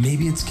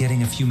 Maybe it's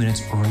getting a few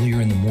minutes earlier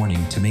in the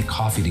morning to make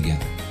coffee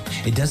together.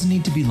 It doesn't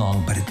need to be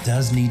long, but it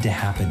does need to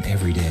happen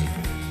every day.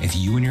 If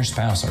you and your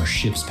spouse are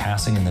ships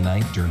passing in the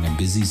night during a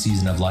busy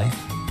season of life,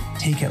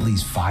 take at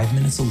least 5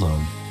 minutes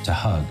alone to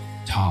hug,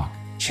 talk,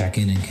 check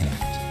in, and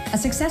connect. A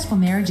successful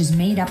marriage is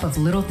made up of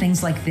little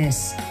things like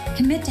this.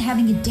 Commit to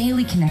having a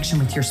daily connection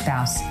with your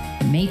spouse.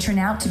 It may turn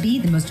out to be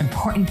the most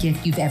important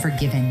gift you've ever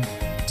given.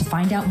 To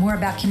find out more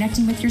about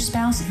connecting with your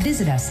spouse,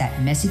 visit us at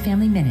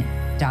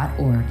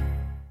messyfamilyminute.org.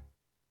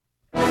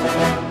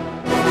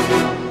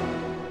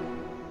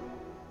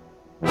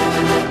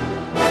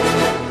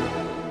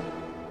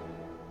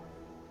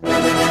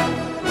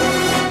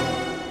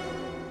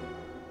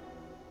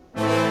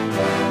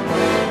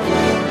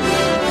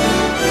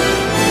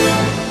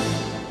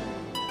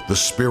 The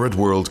Spirit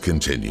World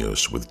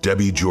continues with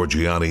Debbie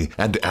Georgianni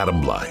and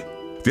Adam Bly.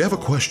 If you have a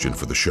question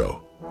for the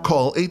show,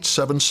 call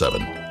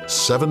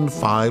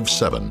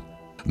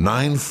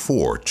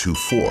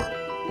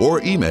 877-757-9424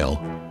 or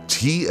email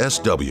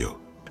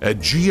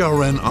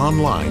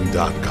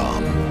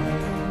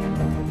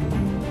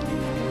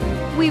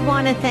tsw@grnonline.com. We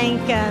want to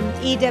thank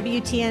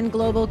EWTN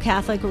Global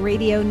Catholic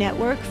Radio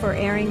Network for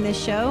airing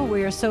this show.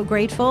 We are so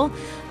grateful.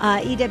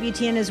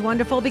 EWTN is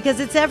wonderful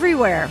because it's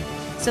everywhere.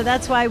 So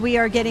that's why we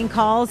are getting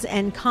calls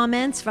and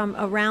comments from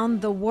around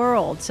the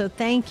world. So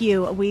thank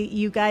you.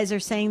 You guys are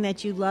saying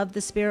that you love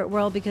the Spirit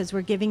World because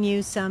we're giving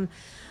you some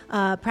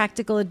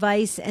practical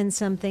advice and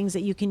some things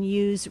that you can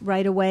use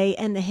right away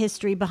and the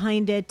history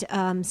behind it.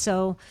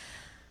 So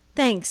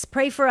thanks.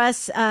 Pray for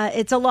us.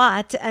 It's a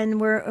lot,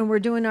 and we're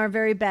doing our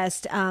very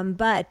best.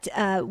 But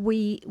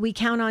we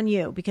count on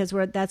you because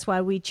that's why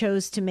we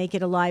chose to make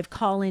it a live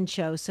call-in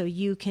show so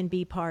you can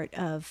be part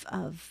of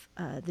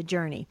the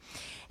journey.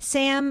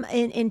 Sam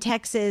in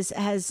Texas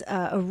has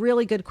a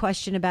really good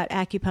question about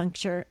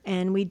acupuncture,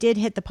 and we did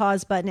hit the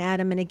pause button,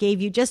 Adam, and it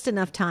gave you just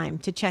enough time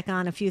to check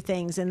on a few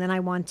things, and then I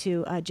want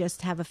to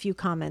just have a few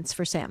comments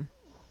for Sam.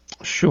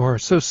 Sure.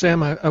 So,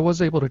 Sam, I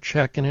was able to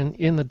check, and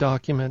in the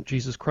document,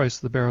 Jesus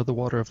Christ, the Bearer of the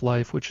Water of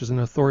Life, which is an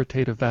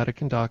authoritative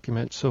Vatican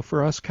document. So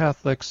for us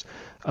Catholics,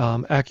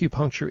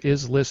 acupuncture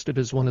is listed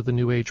as one of the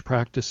New Age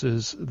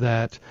practices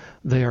that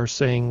they are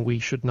saying we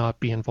should not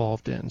be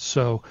involved in.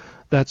 So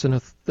that's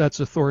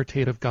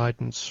authoritative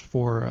guidance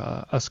for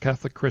us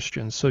Catholic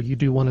Christians. So you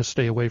do want to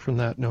stay away from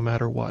that no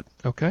matter what.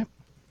 Okay?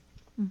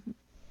 Mm-hmm.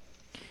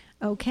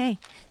 Okay.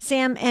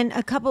 Sam, and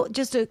a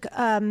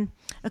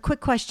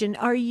quick question.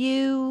 Are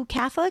you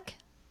Catholic?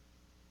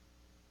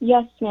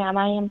 Yes, ma'am,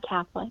 I am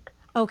Catholic.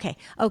 Okay.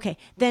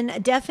 Then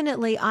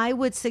definitely I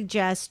would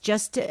suggest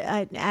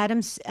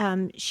Adam's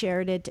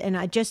shared it,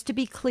 and just to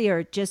be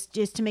clear, just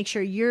to make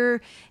sure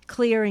you're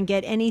clear and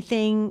get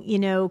anything,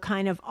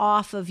 kind of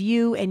off of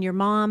you and your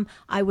mom,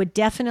 I would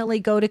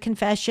definitely go to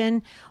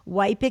confession,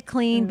 wipe it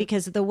clean,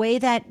 because the way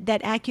that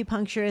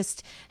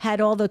acupuncturist had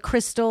all the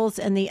crystals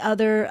and the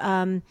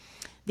other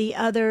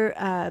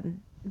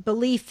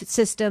belief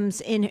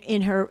systems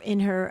in her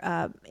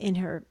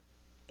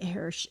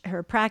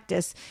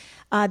practice,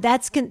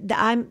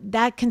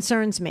 that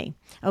concerns me.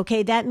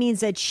 Okay, that means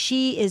that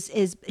she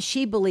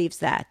believes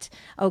that.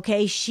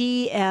 Okay,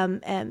 she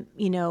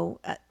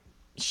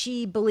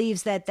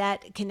believes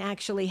that can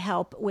actually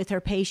help with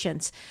her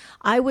patients.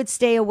 I would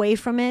stay away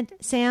from it,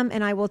 Sam,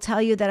 and I will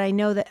tell you that I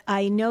know that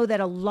a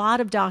lot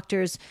of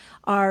doctors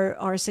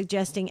are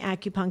suggesting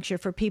acupuncture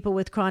for people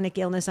with chronic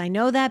illness. I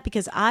know that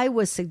because I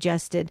was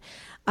suggested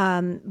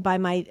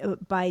by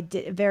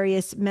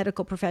various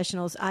medical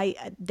professionals.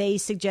 They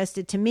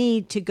suggested to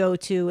me to go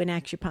to an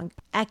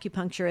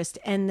acupuncturist,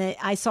 and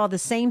I saw the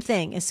same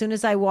thing as soon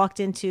as I walked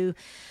into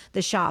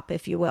the shop,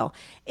 if you will.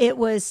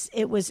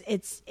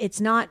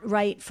 It's not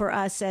right for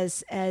us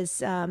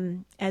as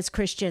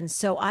Christians.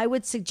 So I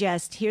would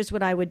suggest, here's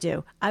what I would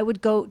do. I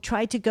would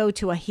try to go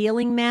to a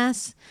healing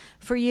mass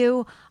for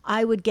you.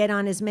 I would get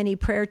on as many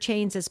prayer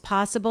chains as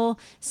possible.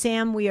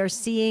 Sam, we are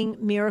seeing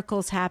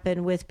miracles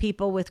happen with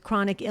people with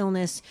chronic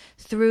illness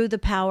through the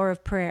power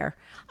of prayer.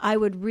 I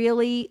would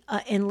really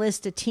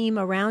enlist a team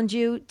around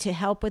you to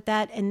help with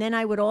that. And then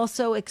I would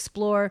also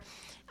explore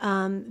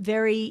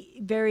very,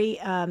 very,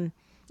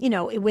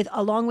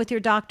 along with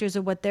your doctors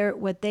or what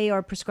they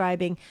are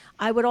prescribing.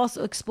 I would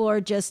also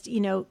explore just,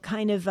 health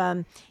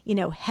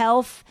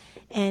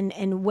and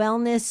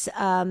wellness,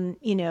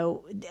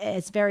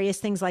 as various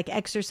things like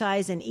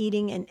exercise and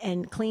eating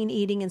and clean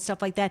eating and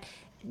stuff like that.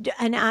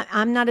 And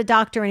I'm not a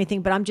doctor or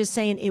anything, but I'm just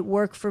saying it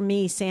worked for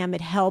me, Sam.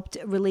 It helped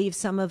relieve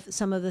some of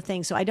the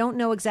things. So I don't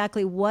know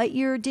exactly what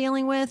you're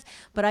dealing with,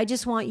 but I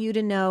just want you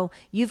to know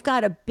you've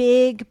got a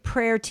big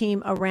prayer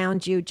team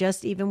around you,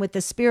 just even with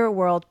the Spirit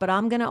World. But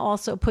I'm going to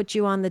also put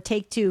you on the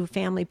Take Two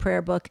family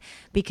prayer book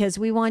because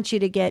we want you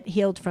to get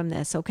healed from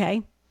this.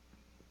 Okay?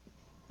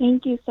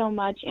 Thank you so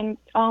much. And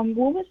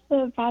what was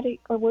the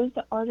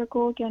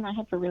article again? I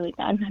have a really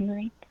bad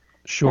memory.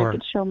 Sure. I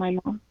could show my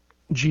mom.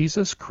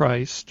 Jesus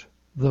Christ,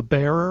 the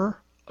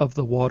Bearer of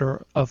the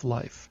Water of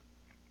Life.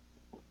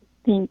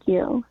 Thank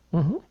you.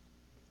 Mm-hmm.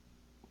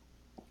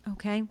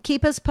 Okay.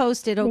 Keep us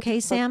posted, okay,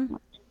 Sam?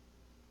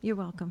 You're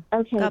welcome.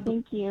 Okay, God,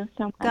 thank you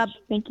so much. God,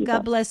 Thank you God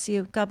both. bless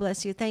you. God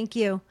bless you. Thank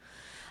you.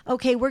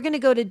 Okay, we're going to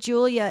go to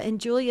Julia, and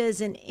Julia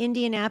is in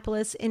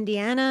Indianapolis,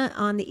 Indiana,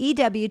 on the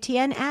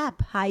EWTN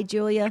app. Hi,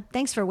 Julia.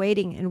 Thanks for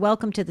waiting, and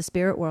welcome to the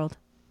Spirit World.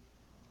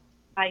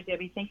 Hi,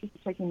 Debbie. Thank you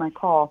for taking my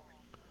call.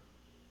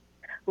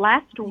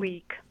 Last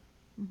week,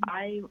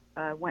 I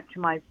went to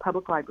my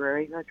public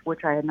library,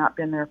 which I had not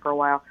been there for a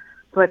while,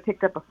 so I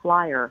picked up a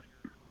flyer.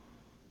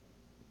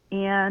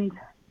 And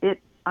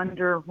it,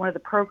 under one of the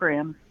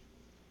programs,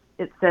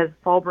 it says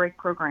Fall Break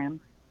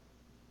Programs.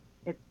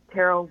 It's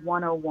Tarot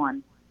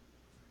 101.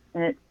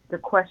 And the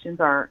questions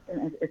are,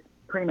 and it's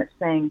pretty much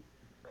saying,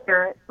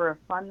 Tarot for a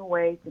fun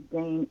way to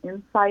gain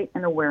insight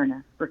and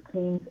awareness for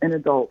teens and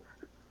adults.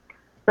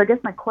 So I guess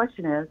my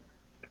question is,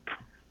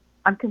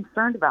 I'm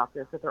concerned about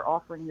this, that they're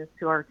offering this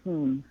to our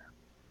teens.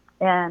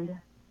 And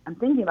I'm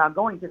thinking about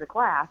going to the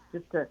class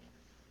just to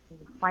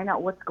find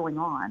out what's going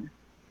on.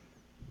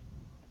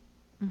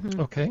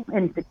 Okay.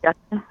 Any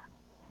suggestions?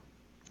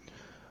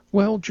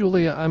 Well,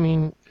 Julia, I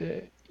mean,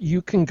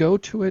 you can go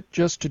to it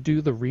just to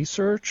do the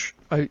research.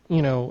 I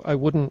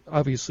wouldn't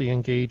obviously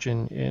engage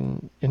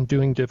in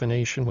doing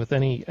divination with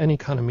any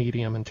kind of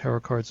medium, and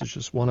tarot cards is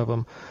just one of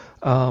them.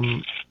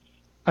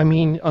 I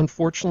mean,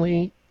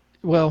 unfortunately,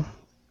 well,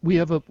 we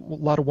have a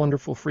lot of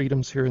wonderful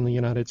freedoms here in the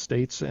United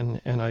States,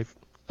 and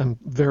I'm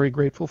very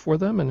grateful for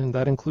them, and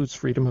that includes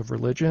freedom of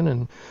religion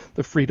and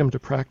the freedom to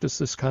practice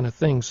this kind of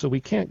thing. So we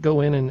can't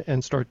go in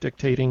and start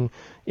dictating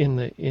in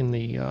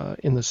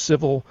the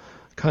civil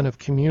kind of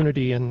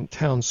community and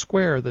town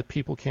square that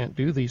people can't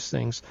do these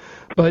things.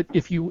 But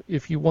if you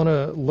want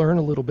to learn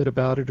a little bit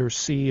about it, or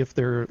see if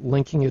they're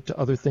linking it to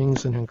other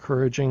things and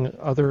encouraging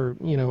other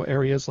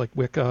areas like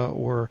Wicca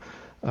or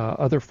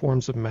other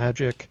forms of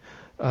magic,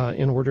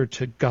 in order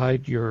to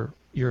guide your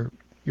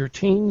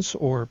teens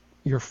or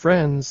your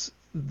friends,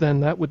 then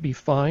that would be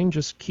fine.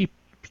 Just keep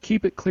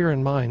it clear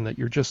in mind that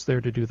you're just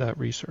there to do that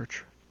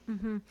research.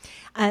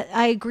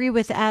 I agree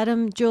with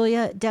Adam,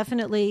 Julia.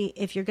 Definitely,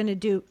 if you're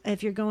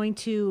going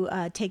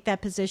to take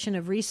that position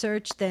of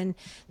research, then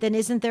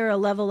isn't there a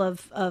level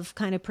of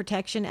kind of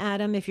protection,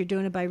 Adam, if you're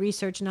doing it by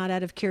research, not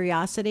out of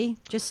curiosity?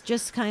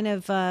 Just kind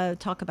of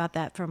talk about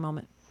that for a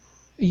moment.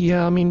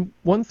 Yeah, I mean,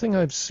 one thing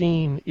I've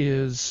seen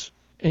is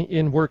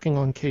in working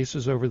on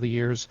cases over the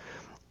years,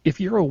 if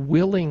you're a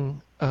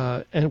willing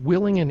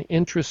and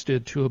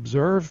interested to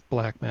observe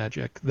black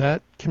magic,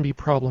 that can be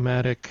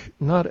problematic,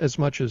 not as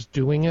much as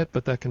doing it,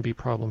 but that can be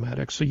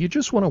problematic. So you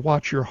just want to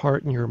watch your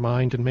heart and your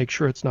mind and make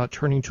sure it's not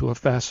turning to a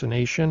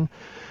fascination.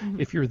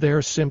 Mm-hmm. If you're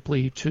there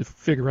simply to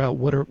figure out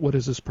what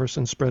is this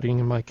person spreading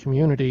in my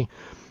community,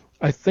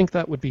 I think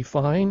that would be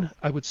fine.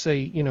 I would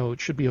say, it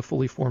should be a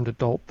fully formed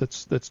adult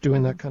that's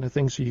doing that kind of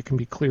thing, so you can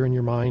be clear in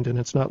your mind and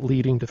it's not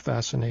leading to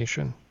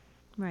fascination.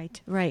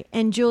 Right.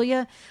 And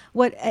Julia,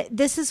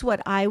 this is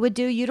what I would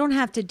do. You don't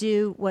have to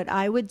do what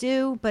I would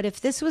do, but if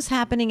this was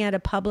happening at a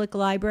public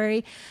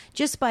library,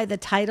 just by the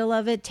title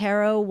of it,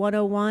 Tarot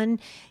 101,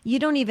 you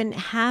don't even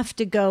have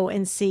to go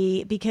and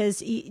see,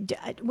 because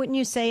wouldn't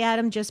you say,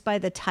 Adam, just by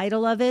the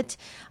title of it,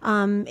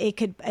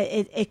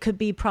 it could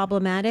be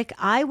problematic.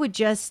 I would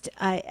just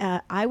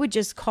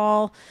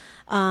call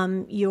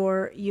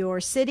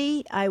your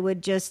city. I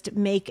would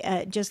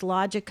just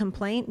lodge a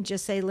complaint and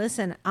just say,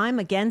 listen, I'm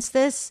against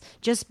this.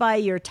 Just by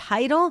your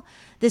title,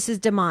 this is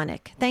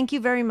demonic. Thank you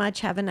very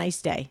much. Have a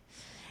nice day.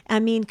 I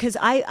mean, because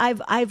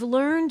I've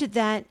learned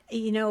that,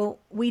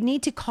 we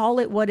need to call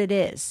it what it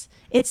is.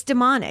 It's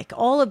demonic.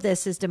 All of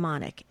this is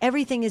demonic.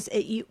 Everything is,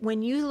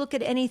 when you look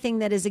at anything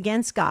that is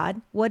against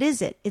God, what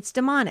is it? It's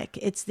demonic.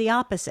 It's the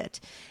opposite.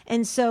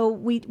 And so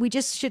we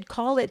just should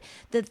call it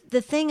the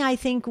thing. I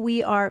think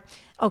we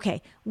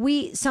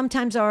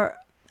sometimes are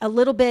a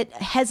little bit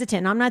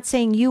hesitant. I'm not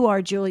saying you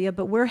are, Julia,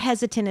 but we're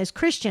hesitant as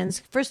Christians.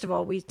 First of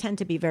all, we tend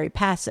to be very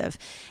passive,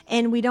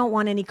 and we don't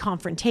want any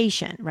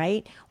confrontation,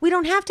 right? We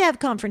don't have to have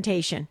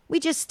confrontation.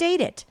 We just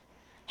state it.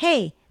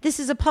 Hey, this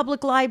is a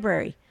public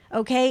library,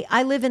 okay?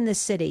 I live in this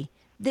city.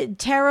 The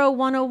Tarot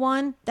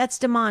 101, that's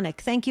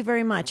demonic. Thank you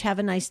very much. Have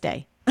a nice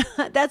day.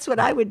 That's what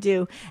I would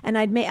do, and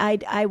I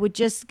would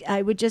just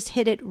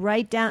hit it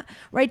right down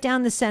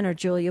the center,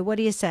 Julia. What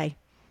do you say?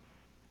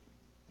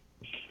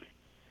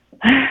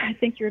 I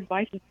think your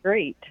advice is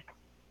great.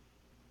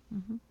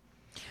 Mm-hmm.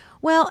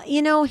 Well,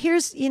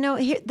 here's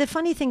the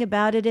funny thing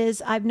about it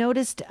is I've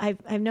noticed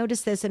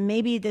this, and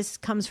maybe this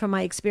comes from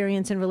my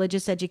experience in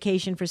religious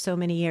education for so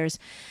many years.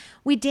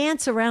 We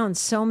dance around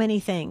so many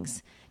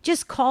things.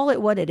 Just call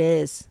it what it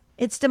is.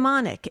 It's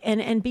demonic,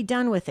 and be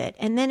done with it.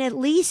 And then at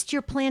least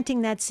you're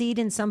planting that seed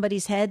in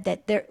somebody's head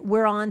that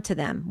we're on to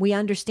them. We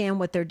understand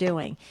what they're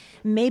doing.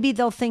 Maybe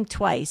they'll think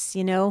twice,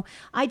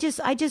 I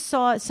just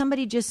saw,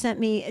 somebody just sent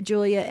me,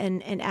 Julia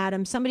and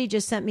Adam, somebody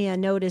just sent me a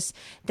notice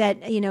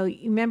that, you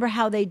remember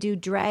how they do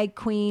drag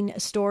queen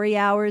story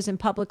hours in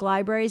public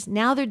libraries?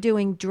 Now they're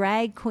doing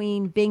drag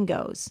queen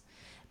bingos.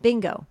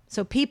 Bingo.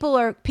 So people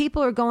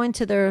are going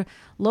to their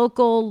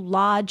local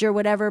lodge or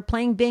whatever,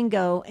 playing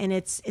bingo, and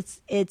it's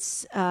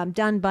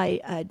done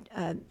by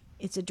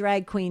it's a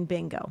drag queen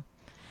bingo.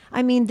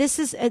 I mean, this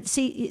is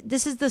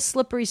this is the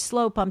slippery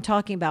slope I'm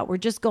talking about. We're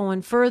just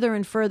going further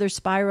and further,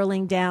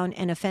 spiraling down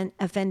and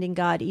offending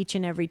God each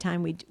and every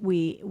time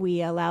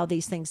we allow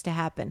these things to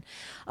happen.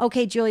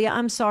 Okay, Julia,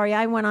 I'm sorry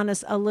I went on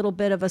a little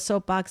bit of a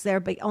soapbox there,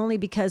 but only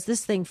because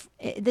this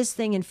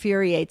thing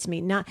infuriates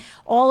me. Not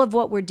all of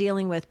what we're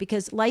dealing with,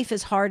 because life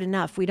is hard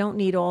enough. We don't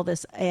need all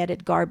this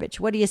added garbage.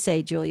 What do you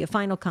say, Julia?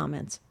 Final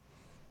comments.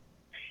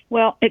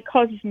 Well, it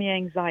causes me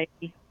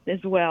anxiety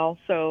as well,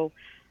 so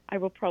I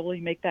will probably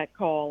make that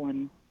call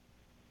and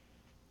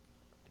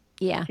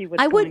see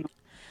what's going on.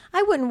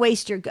 I wouldn't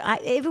waste your.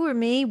 If it were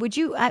me, would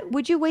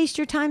you waste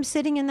your time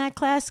sitting in that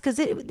class? Because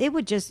it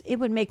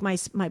would make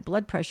my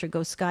blood pressure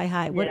go sky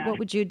high. Yeah. What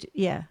would you do?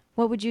 Yeah.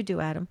 What would you do,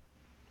 Adam?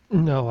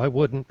 No, I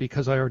wouldn't,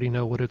 because I already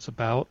know what it's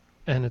about,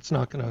 and it's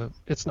not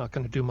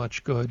gonna do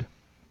much good.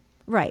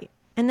 Right.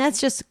 And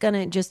that's just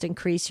gonna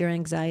increase your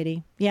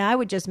anxiety. Yeah, I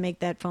would just make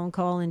that phone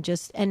call and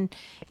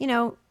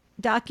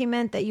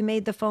document that you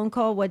made the phone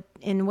call, what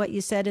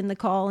you said in the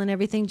call and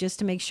everything, just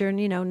to make sure,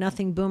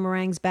 nothing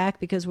boomerangs back,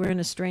 because we're in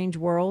a strange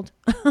world.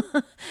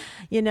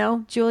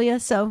 Julia,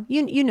 so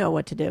you know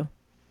what to do.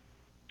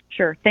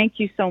 Sure. Thank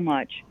you so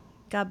much.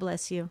 God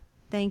bless you.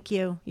 Thank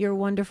you. You're a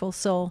wonderful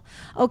soul.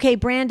 Okay,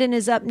 Brandon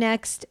is up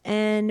next,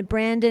 and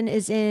Brandon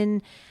is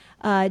in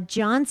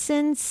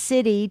Johnson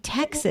City,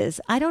 Texas.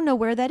 I don't know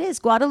where that is.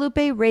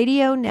 Guadalupe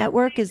Radio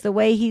Network is the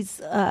way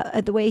he's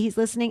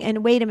listening.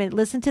 And wait a minute,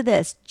 listen to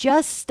this.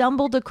 Just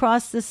stumbled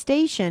across the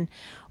station.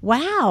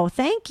 Wow,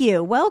 thank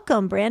you.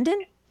 Welcome,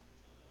 Brandon.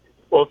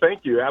 Well,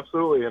 thank you.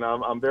 Absolutely. And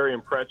I'm very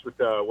impressed with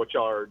what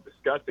y'all are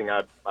discussing.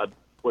 I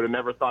would have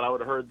never thought I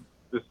would have heard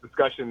this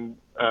discussion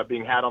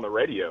being had on the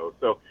radio.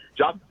 So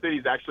Johnson City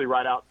is actually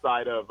right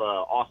outside of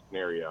Austin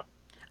area.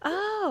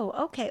 Oh,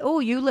 okay. Oh,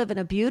 you live in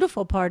a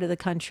beautiful part of the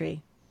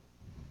country.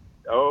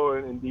 Oh,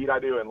 indeed I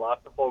do. And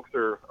lots of folks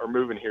are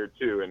moving here,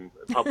 too, and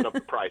pumping up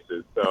the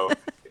prices. So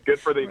it's good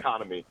for the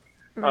economy.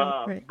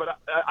 Right. But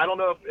I don't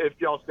know if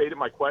y'all stated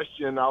my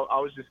question. I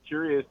was just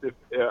curious if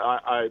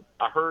I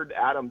heard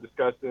Adam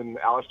discussing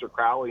Aleister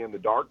Crowley and the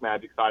dark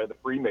magic side of the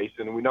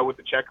Freemason. And we know with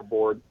the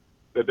checkerboard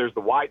that there's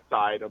the white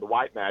side or the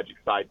white magic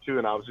side, too.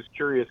 And I was just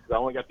curious, because I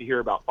only got to hear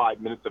about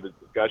 5 minutes of his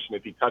discussion,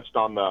 if he touched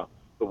on the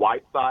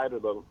white side or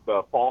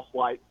the false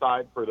light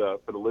side for the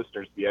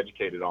listeners to be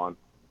educated on.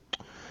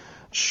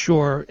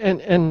 Sure.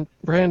 And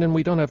Brandon,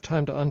 we don't have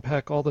time to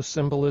unpack all the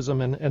symbolism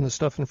and the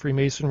stuff in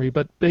Freemasonry,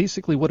 but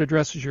basically what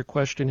addresses your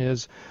question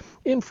is,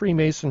 in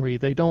Freemasonry,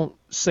 they don't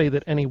say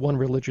that any one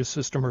religious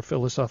system or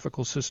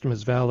philosophical system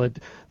is valid.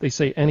 They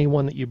say any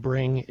one that you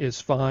bring is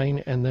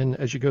fine, and then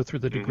as you go through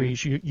the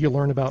degrees, you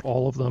learn about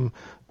all of them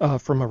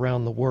from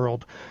around the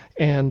world.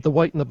 And the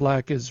white and the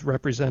black is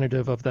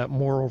representative of that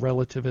moral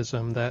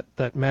relativism,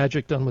 that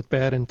magic done with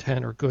bad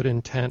intent or good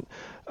intent,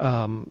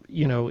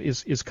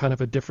 is kind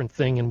of a different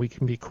thing, and we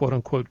can be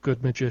quote-unquote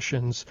good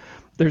magicians.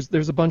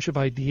 There's a bunch of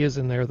ideas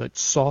in there that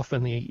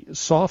soften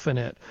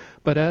it,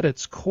 but at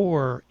its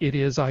core, it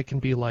is I can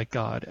be like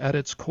God. At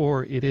its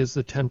core, it is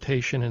the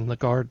temptation in the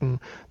garden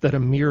that a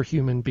mere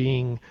human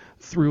being,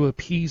 through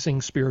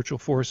appeasing spiritual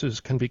forces,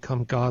 can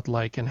become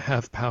godlike and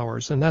have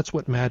powers. And that's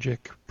what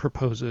magic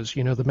proposes.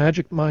 The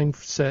magic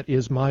mindset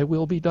is my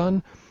will be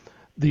done.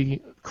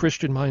 The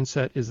Christian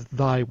mindset is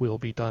thy will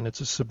be done. It's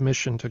a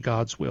submission to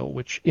God's will,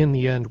 which in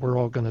the end, we're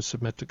all going to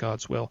submit to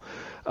God's will.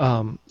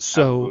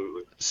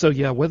 So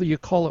yeah, whether you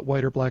call it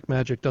white or black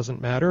magic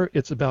doesn't matter.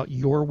 It's about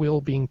your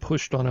will being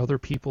pushed on other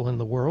people in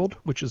the world,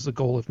 which is the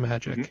goal of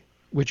magic,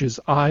 which is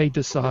I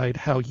decide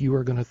how you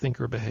are going to think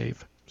or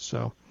behave.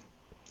 So,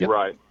 yep.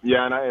 Right.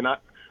 Yeah, and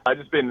I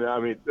just been,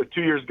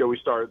 2 years ago we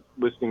started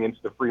listening into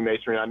the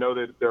Freemasonry. I know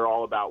that they're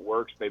all about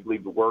works. They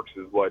believe the works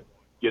is what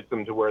gets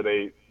them to where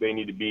they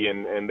need to be,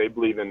 and they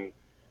believe in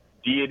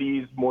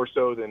deities more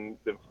so than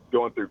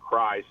going through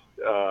Christ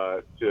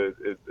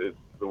is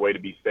the way to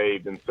be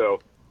saved. And so,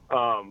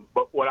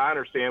 but what I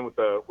understand with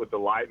the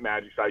light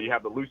magic side, you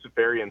have the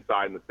Luciferian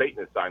side and the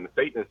Satanist side. And the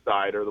Satanist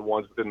side are the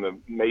ones within the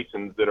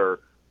Masons that are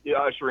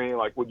ushering,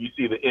 like when you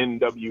see the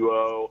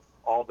NWO,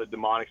 all the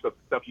demonic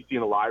stuff you see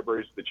in the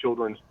libraries, the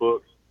children's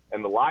books.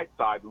 And the light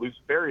side, the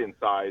Luciferian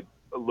side,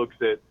 looks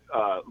at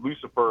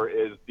Lucifer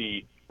as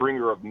the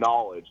bringer of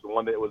knowledge, the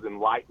one that was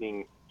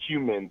enlightening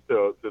humans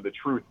to the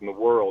truth in the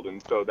world.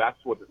 And so that's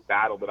what this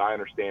battle that I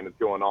understand is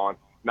going on.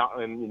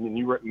 And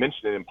you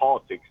mentioned it in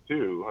politics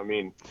too. I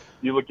mean,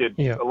 you look at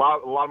a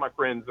lot of my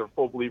friends are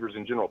full believers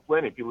in General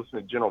Flynn. If you listen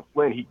to General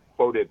Flynn, he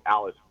quoted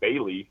Alice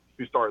Bailey,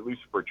 who started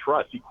Lucifer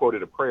Trust. He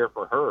quoted a prayer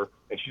for her,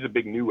 and she's a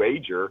big New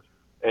Ager.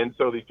 And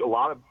so a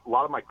lot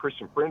of my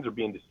Christian friends are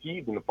being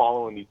deceived into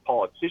following these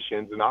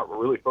politicians and not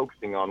really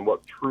focusing on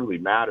what truly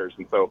matters.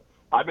 And so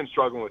I've been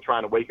struggling with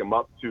trying to wake them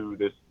up to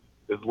this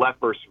left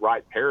versus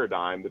right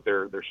paradigm that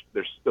they're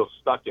still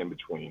stuck in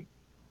between.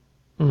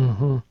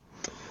 Mm-hmm.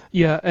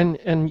 Yeah,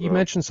 and you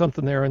mentioned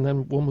something there, and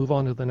then we'll move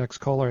on to the next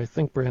caller, I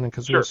think, Brandon,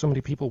 because there are so many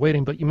people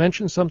waiting. But you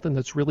mentioned something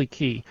that's really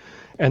key,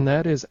 and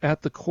that is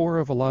at the core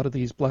of a lot of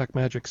these black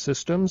magic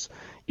systems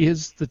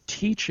is the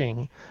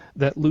teaching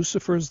that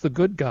Lucifer's the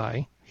good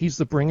guy. He's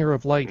the bringer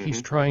of light.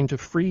 He's trying to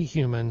free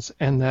humans,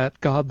 and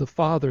that God the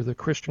Father, the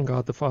Christian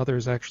God the Father,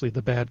 is actually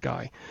the bad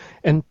guy.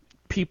 And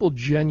people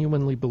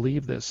genuinely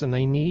believe this, and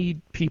they need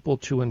people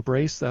to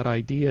embrace that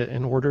idea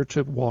in order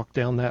to walk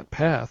down that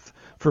path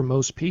for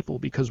most people,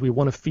 because we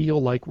want to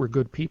feel like we're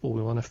good people.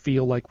 We want to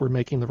feel like we're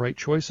making the right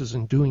choices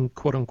and doing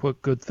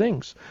quote-unquote good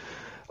things.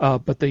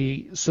 But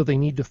they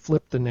need to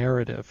flip the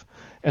narrative.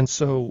 And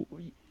so,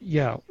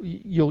 yeah,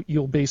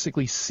 you'll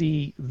basically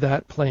see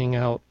that playing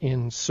out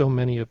in so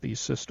many of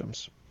these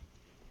systems.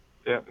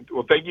 Yeah.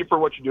 Well, thank you for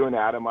what you're doing,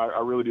 Adam. I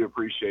really do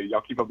appreciate it.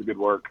 Y'all keep up the good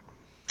work.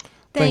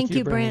 Thank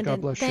you, Brandon.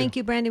 God bless you. Thank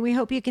you, Brandon. We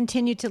hope you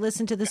continue to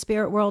listen to The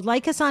Spirit World.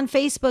 Like us on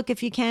Facebook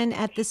if you can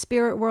at The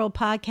Spirit World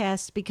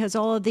Podcast, because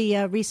all of the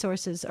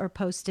resources are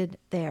posted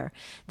there.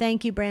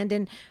 Thank you,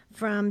 Brandon.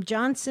 From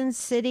Johnson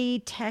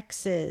City,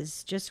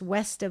 Texas, just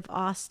west of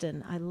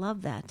Austin. I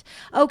love that.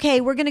 Okay,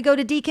 we're going to go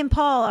to Deacon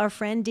Paul, our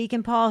friend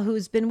Deacon Paul,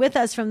 who's been with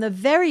us from the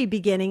very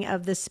beginning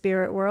of The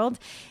Spirit World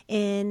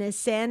in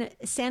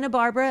Santa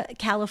Barbara,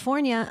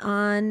 California,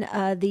 on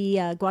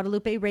the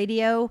Guadalupe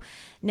Radio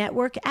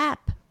Network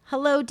app.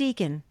 Hello,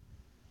 Deacon.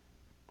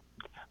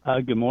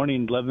 Good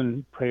morning. Love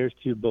and prayers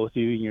to both of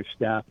you and your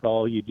staff for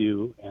all you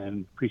do,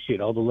 and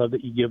appreciate all the love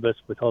that you give us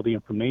with all the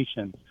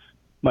information.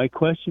 My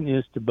question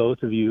is to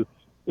both of you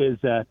is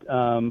that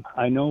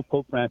I know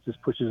Pope Francis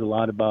pushes a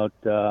lot about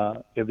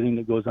everything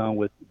that goes on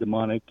with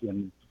demonic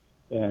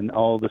and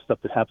all the stuff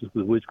that happens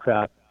with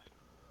witchcraft.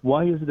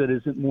 Why is it that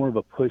isn't more of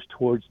a push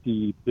towards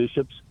the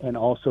bishops and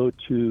also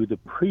to the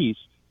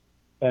priests?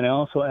 And I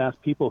also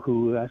ask people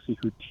who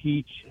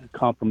teach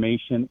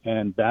confirmation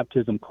and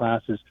baptism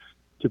classes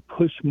to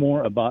push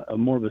more about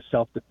more of a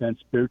self-defense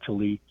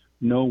spiritually,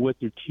 know what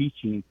they're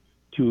teaching,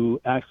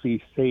 to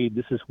actually say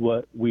this is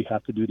what we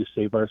have to do to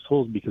save our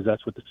souls, because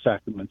that's what the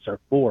sacraments are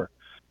for.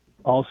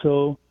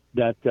 Also,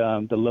 that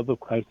the love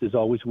of Christ is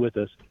always with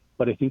us,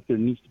 but I think there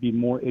needs to be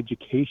more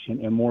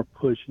education and more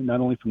push, not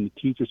only from the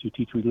teachers who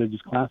teach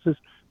religious classes,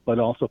 but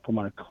also from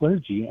our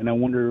clergy. And I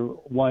wonder,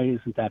 why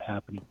isn't that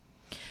happening?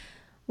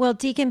 Well,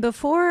 Deacon,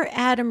 before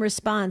Adam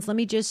responds, let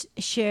me just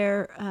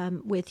share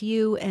with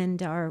you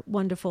and our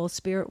wonderful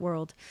Spirit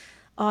World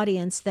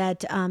audience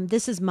that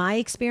this is my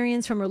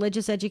experience from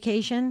religious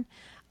education.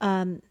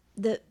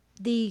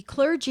 The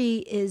clergy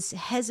is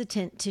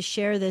hesitant to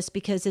share this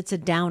because it's a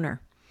downer.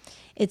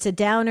 It's a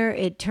downer.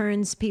 It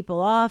turns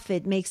people off.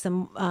 It makes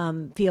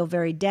them feel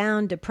very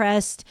down,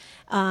 depressed.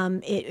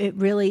 It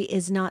really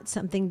is not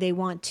something they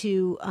want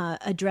to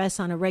address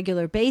on a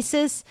regular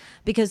basis,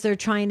 because they're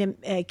trying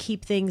to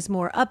keep things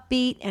more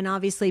upbeat and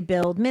obviously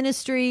build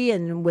ministry.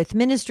 And with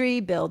ministry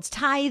builds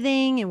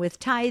tithing, and with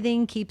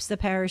tithing keeps the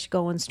parish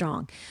going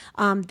strong.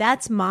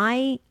 That's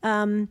my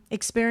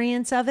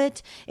experience of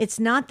it. It's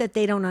not that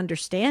they don't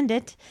understand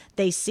it.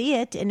 They see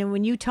it. And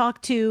when you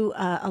talk to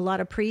a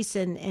lot of priests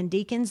and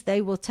deacons,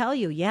 they will tell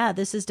you, yeah,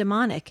 this is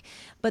demonic,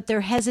 but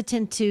they're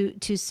hesitant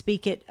to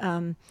speak it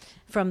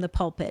from the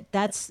pulpit.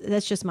 That's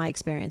just my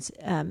experience.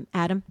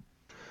 Adam?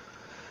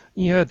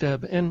 Yeah,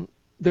 Deb, and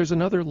there's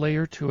another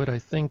layer to it, I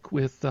think,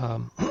 with a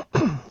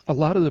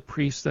lot of the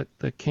priests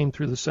that came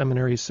through the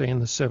seminary, say in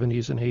the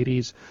 70s and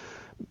 80s,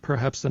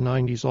 perhaps the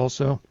 90s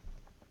also.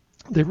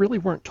 They really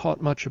weren't taught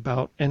much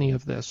about any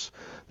of this.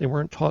 They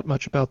weren't taught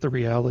much about the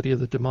reality of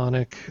the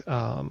demonic,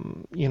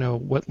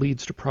 what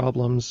leads to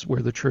problems,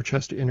 where the church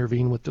has to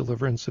intervene with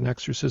deliverance and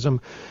exorcism.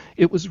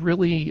 It was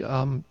really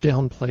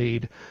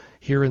downplayed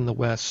here in the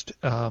West.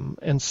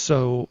 And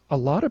so a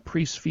lot of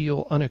priests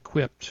feel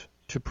unequipped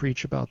to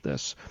preach about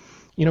this.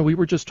 We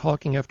were just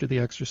talking after the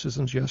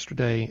exorcisms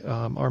yesterday.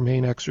 Our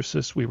main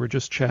exorcist, we were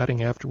just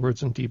chatting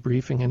afterwards and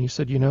debriefing, and he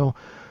said,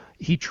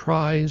 he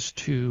tries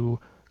to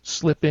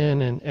slip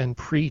in and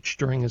preach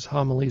during his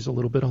homilies a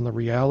little bit on the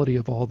reality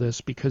of all this,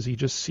 because he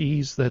just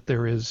sees that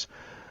there is,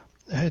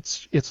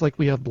 it's like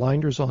we have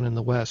blinders on in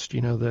the West,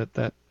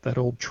 that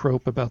old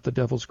trope about the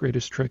devil's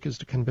greatest trick is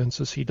to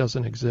convince us he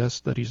doesn't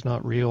exist, that he's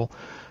not real.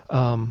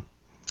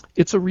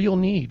 It's a real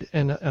need,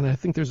 and I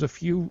think there's a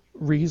few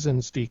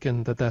reasons,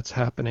 Deacon, that's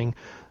happening.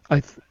 I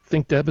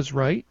think Deb is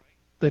right.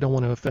 They don't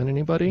want to offend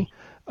anybody.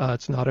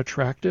 It's not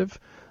attractive.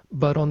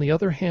 But on the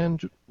other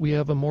hand, we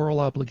have a moral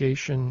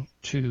obligation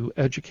to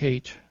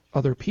educate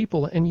other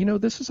people. And,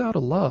 this is out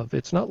of love.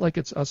 It's not like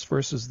it's us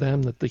versus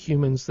them, that the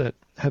humans that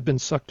have been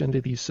sucked into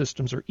these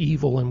systems are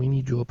evil and we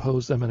need to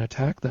oppose them and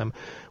attack them.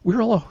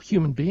 We're all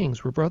human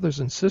beings. We're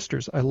brothers and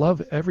sisters. I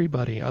love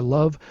everybody. I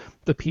love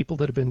the people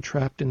that have been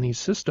trapped in these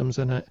systems.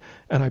 And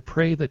I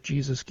pray that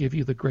Jesus give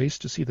you the grace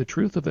to see the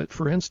truth of it.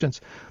 For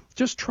instance,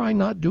 just try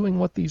not doing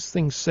what these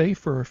things say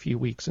for a few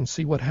weeks and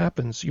see what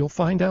happens. You'll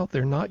find out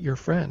they're not your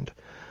friend.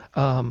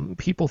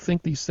 People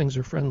think these things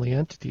are friendly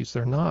entities.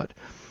 They're not.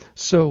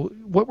 So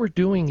what we're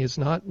doing is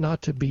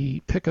not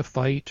to pick a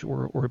fight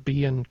or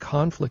be in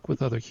conflict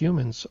with other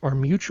humans. Our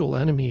mutual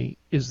enemy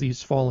is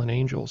these fallen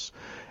angels.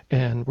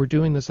 And we're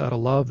doing this out of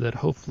love, that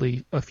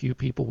hopefully a few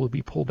people will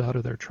be pulled out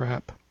of their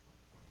trap.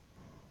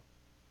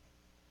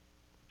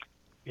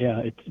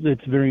 Yeah,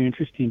 it's very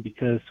interesting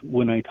because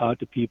when I talk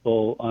to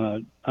people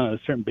on a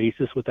certain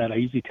basis with that, I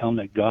usually tell them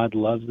that God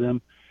loves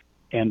them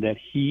and that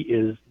He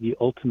is the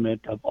ultimate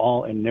of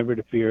all and never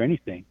to fear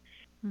anything.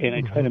 And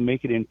I try to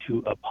make it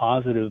into a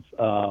positive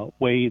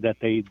way that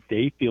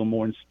they feel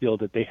more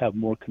instilled, that they have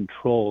more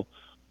control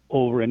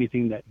over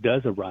anything that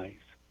does arise.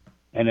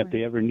 And if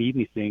they ever need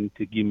anything,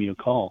 to give me a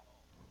call.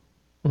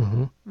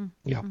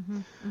 Yeah.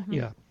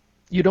 Yeah.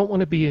 You don't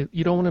want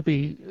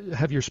to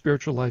have your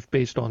spiritual life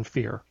based on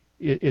fear.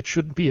 It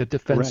shouldn't be a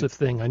defensive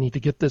thing. I need to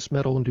get this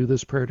medal and do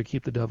this prayer to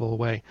keep the devil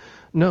away.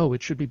 No,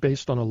 it should be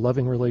based on a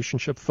loving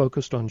relationship,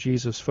 focused on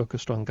Jesus,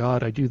 focused on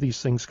God. I do these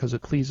things because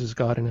it pleases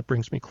God and it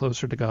brings me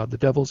closer to God. The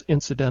devil's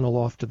incidental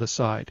off to the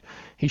side.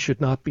 He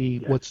should not be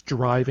what's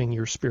driving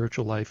your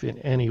spiritual life in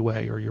any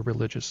way, or your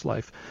religious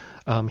life.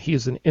 He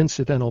is an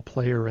incidental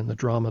player in the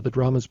drama. The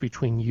drama's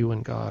between you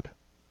and God.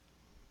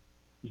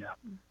 Yeah.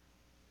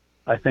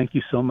 I thank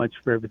you so much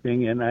for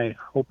everything, and I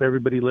hope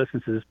everybody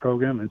listens to this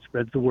program and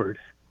spreads the word.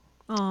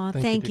 Oh,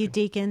 thank you,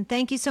 Deacon.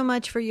 Thank you so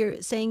much for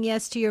your saying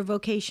yes to your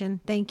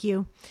vocation. Thank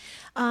you.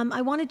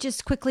 I want to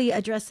just quickly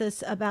address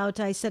this about,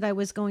 I said I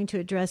was going to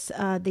address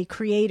the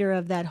creator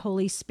of that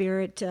Holy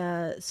Spirit,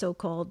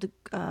 so-called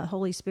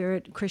Holy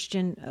Spirit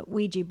Christian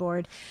Ouija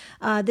board.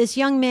 This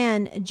young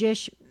man,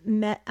 Jish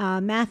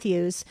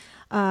Matthews,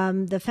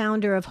 the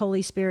founder of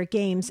Holy Spirit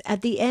Games,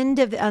 at the end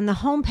of on the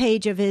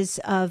homepage of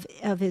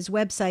his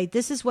website,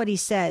 this is what he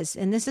says,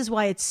 and this is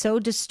why it's so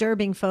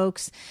disturbing,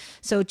 folks.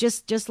 So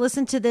just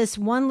listen to this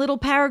one little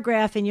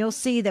paragraph, and you'll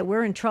see that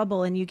we're in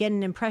trouble. And you get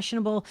an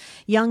impressionable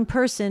young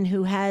person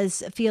who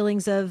has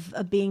feelings of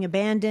being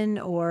abandoned,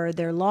 or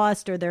they're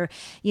lost, or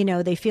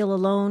they feel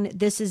alone.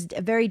 This is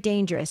very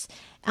dangerous.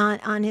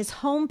 On his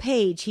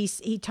homepage,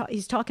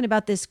 he's talking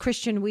about this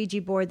Christian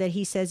Ouija board that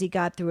he says he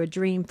got through a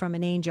dream from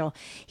an angel.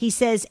 He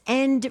says,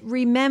 and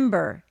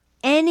remember,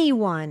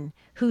 anyone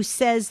who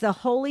says the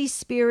Holy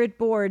Spirit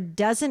board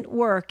doesn't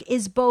work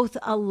is both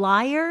a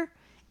liar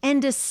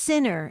and a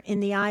sinner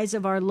in the eyes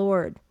of our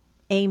Lord.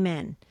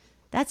 Amen.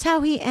 That's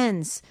how he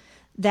ends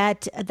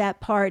that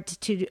part,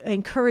 to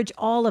encourage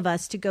all of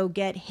us to go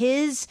get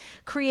his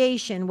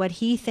creation, what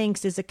he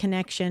thinks is a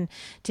connection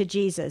to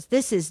Jesus.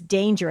 This is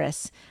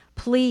dangerous.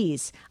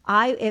 Please,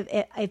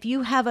 if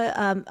you have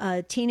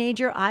a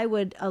teenager, I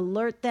would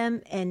alert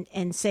them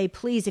and say,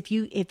 please, if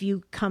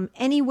you come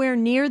anywhere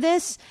near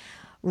this,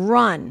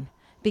 run,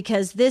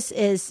 because this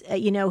is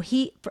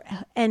he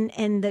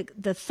and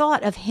the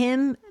thought of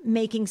him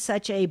making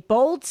such a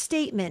bold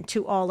statement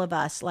to all of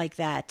us like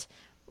that.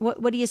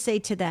 What do you say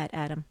to that,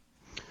 Adam?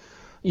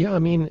 Yeah, I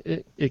mean,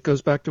 it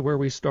goes back to where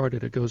we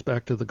started. It goes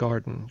back to the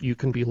garden. You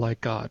can be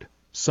like God.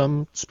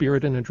 Some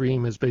spirit in a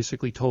dream has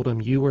basically told him,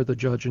 you are the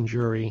judge and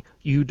jury.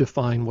 You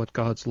define what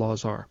God's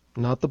laws are.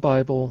 Not the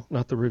Bible,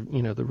 not the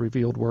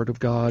revealed word of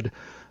God,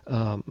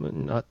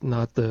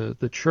 not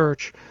the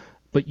church,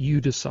 but you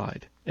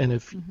decide. And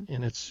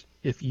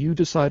if you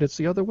decide it's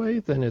the other way,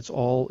 then it's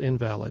all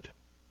invalid.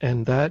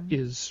 And that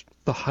is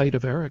the height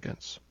of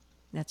arrogance.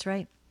 That's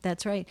right.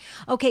 That's right.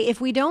 Okay,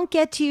 if we don't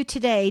get to you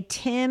today,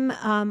 Tim,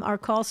 our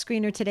call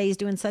screener today, is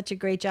doing such a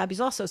great job. He's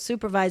also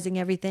supervising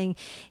everything.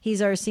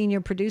 He's our senior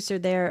producer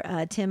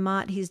there, Tim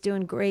Mott. He's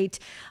doing great,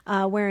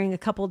 wearing a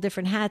couple of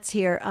different hats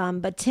here.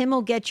 But Tim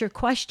will get your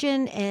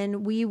question,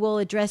 and we will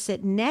address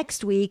it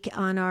next week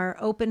on our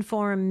open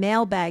forum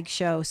mailbag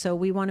show. So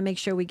we want to make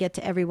sure we get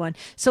to everyone.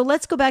 So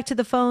let's go back to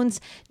the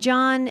phones.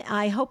 John,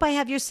 I hope I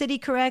have your city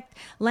correct.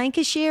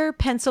 Lancashire,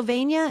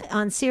 Pennsylvania,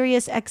 on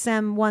Sirius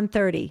XM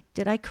 130.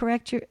 Did I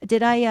correct your?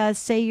 Did I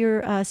say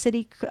your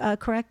city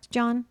correct,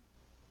 John?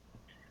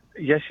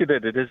 Yes, you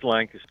did. It is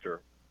Lancaster.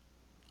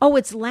 Oh,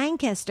 it's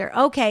Lancaster.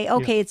 Okay. Yeah.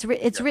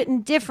 It's written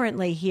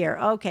differently here.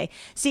 Okay.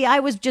 See, I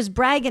was just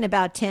bragging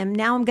about Tim.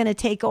 Now I'm going to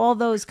take all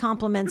those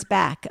compliments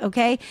back.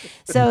 Okay.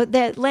 So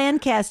that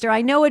Lancaster,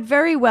 I know it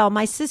very well.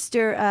 My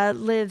sister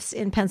lives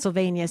in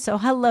Pennsylvania. So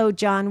hello,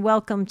 John.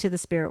 Welcome to the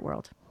spirit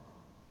world.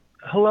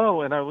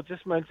 Hello, and I will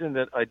just mention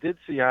that I did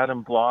see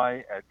Adam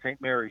Bly at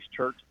St. Mary's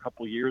Church a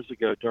couple years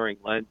ago during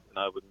Lent, and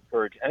I would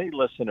encourage any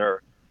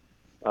listener,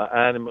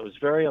 Adam, it was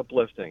very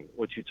uplifting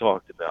what you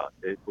talked about.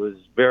 It was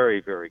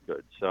very, very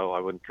good. So I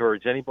would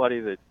encourage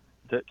anybody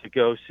to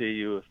go see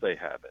you if they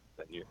haven't,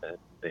 and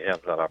they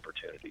have that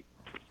opportunity.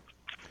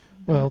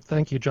 Well,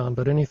 thank you, John,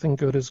 but anything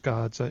good is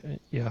God's.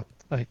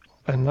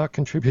 I'm not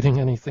contributing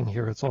anything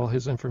here. It's all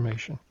his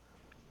information.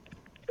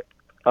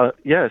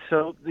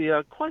 So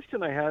the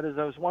question I had is,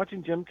 I was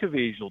watching Jim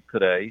Caviezel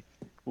today,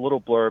 a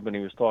little blurb, and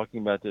he was talking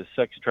about this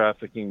sex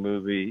trafficking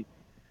movie,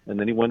 and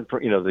then he went for,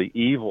 the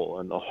evil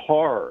and the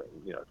horror,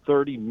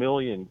 30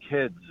 million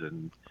kids,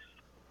 and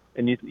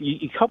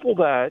you couple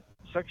that,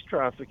 sex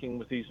trafficking,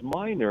 with these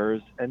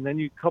minors, and then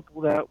you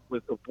couple that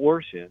with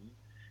abortion,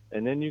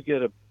 and then you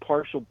get a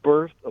partial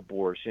birth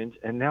abortions,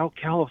 and now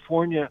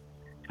California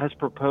has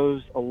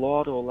proposed a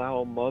law to allow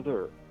a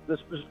mother, this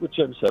was what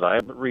Jim said, I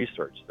haven't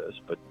researched this,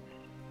 but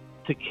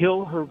to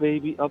kill her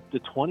baby up to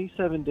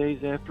 27 days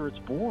after it's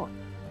born.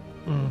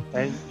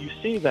 And you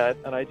see that,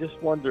 and I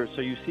just wonder,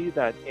 so you see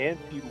that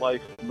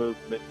anti-life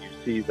movement, you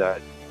see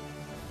that,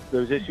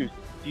 those issues,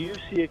 do you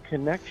see a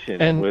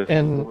connection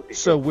and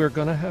so we're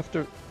going to have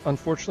to,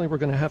 unfortunately, we're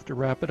going to have to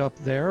wrap it up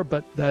there,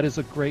 but that is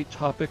a great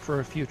topic for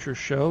a future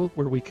show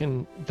where we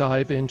can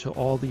dive into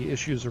all the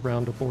issues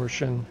around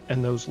abortion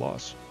and those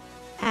laws.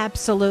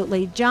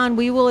 Absolutely. John,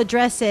 we will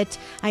address it.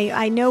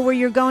 I know where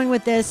you're going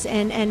with this,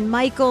 and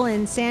Michael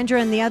and Sandra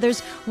and the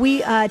others,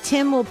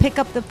 Tim will pick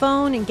up the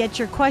phone and get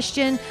your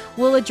question.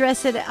 We'll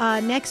address it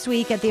next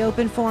week at the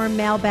Open Forum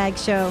Mailbag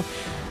Show.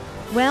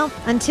 Well,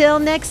 until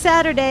next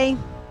Saturday,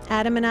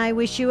 Adam and I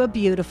wish you a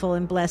beautiful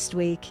and blessed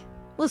week.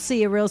 We'll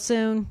see you real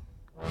soon.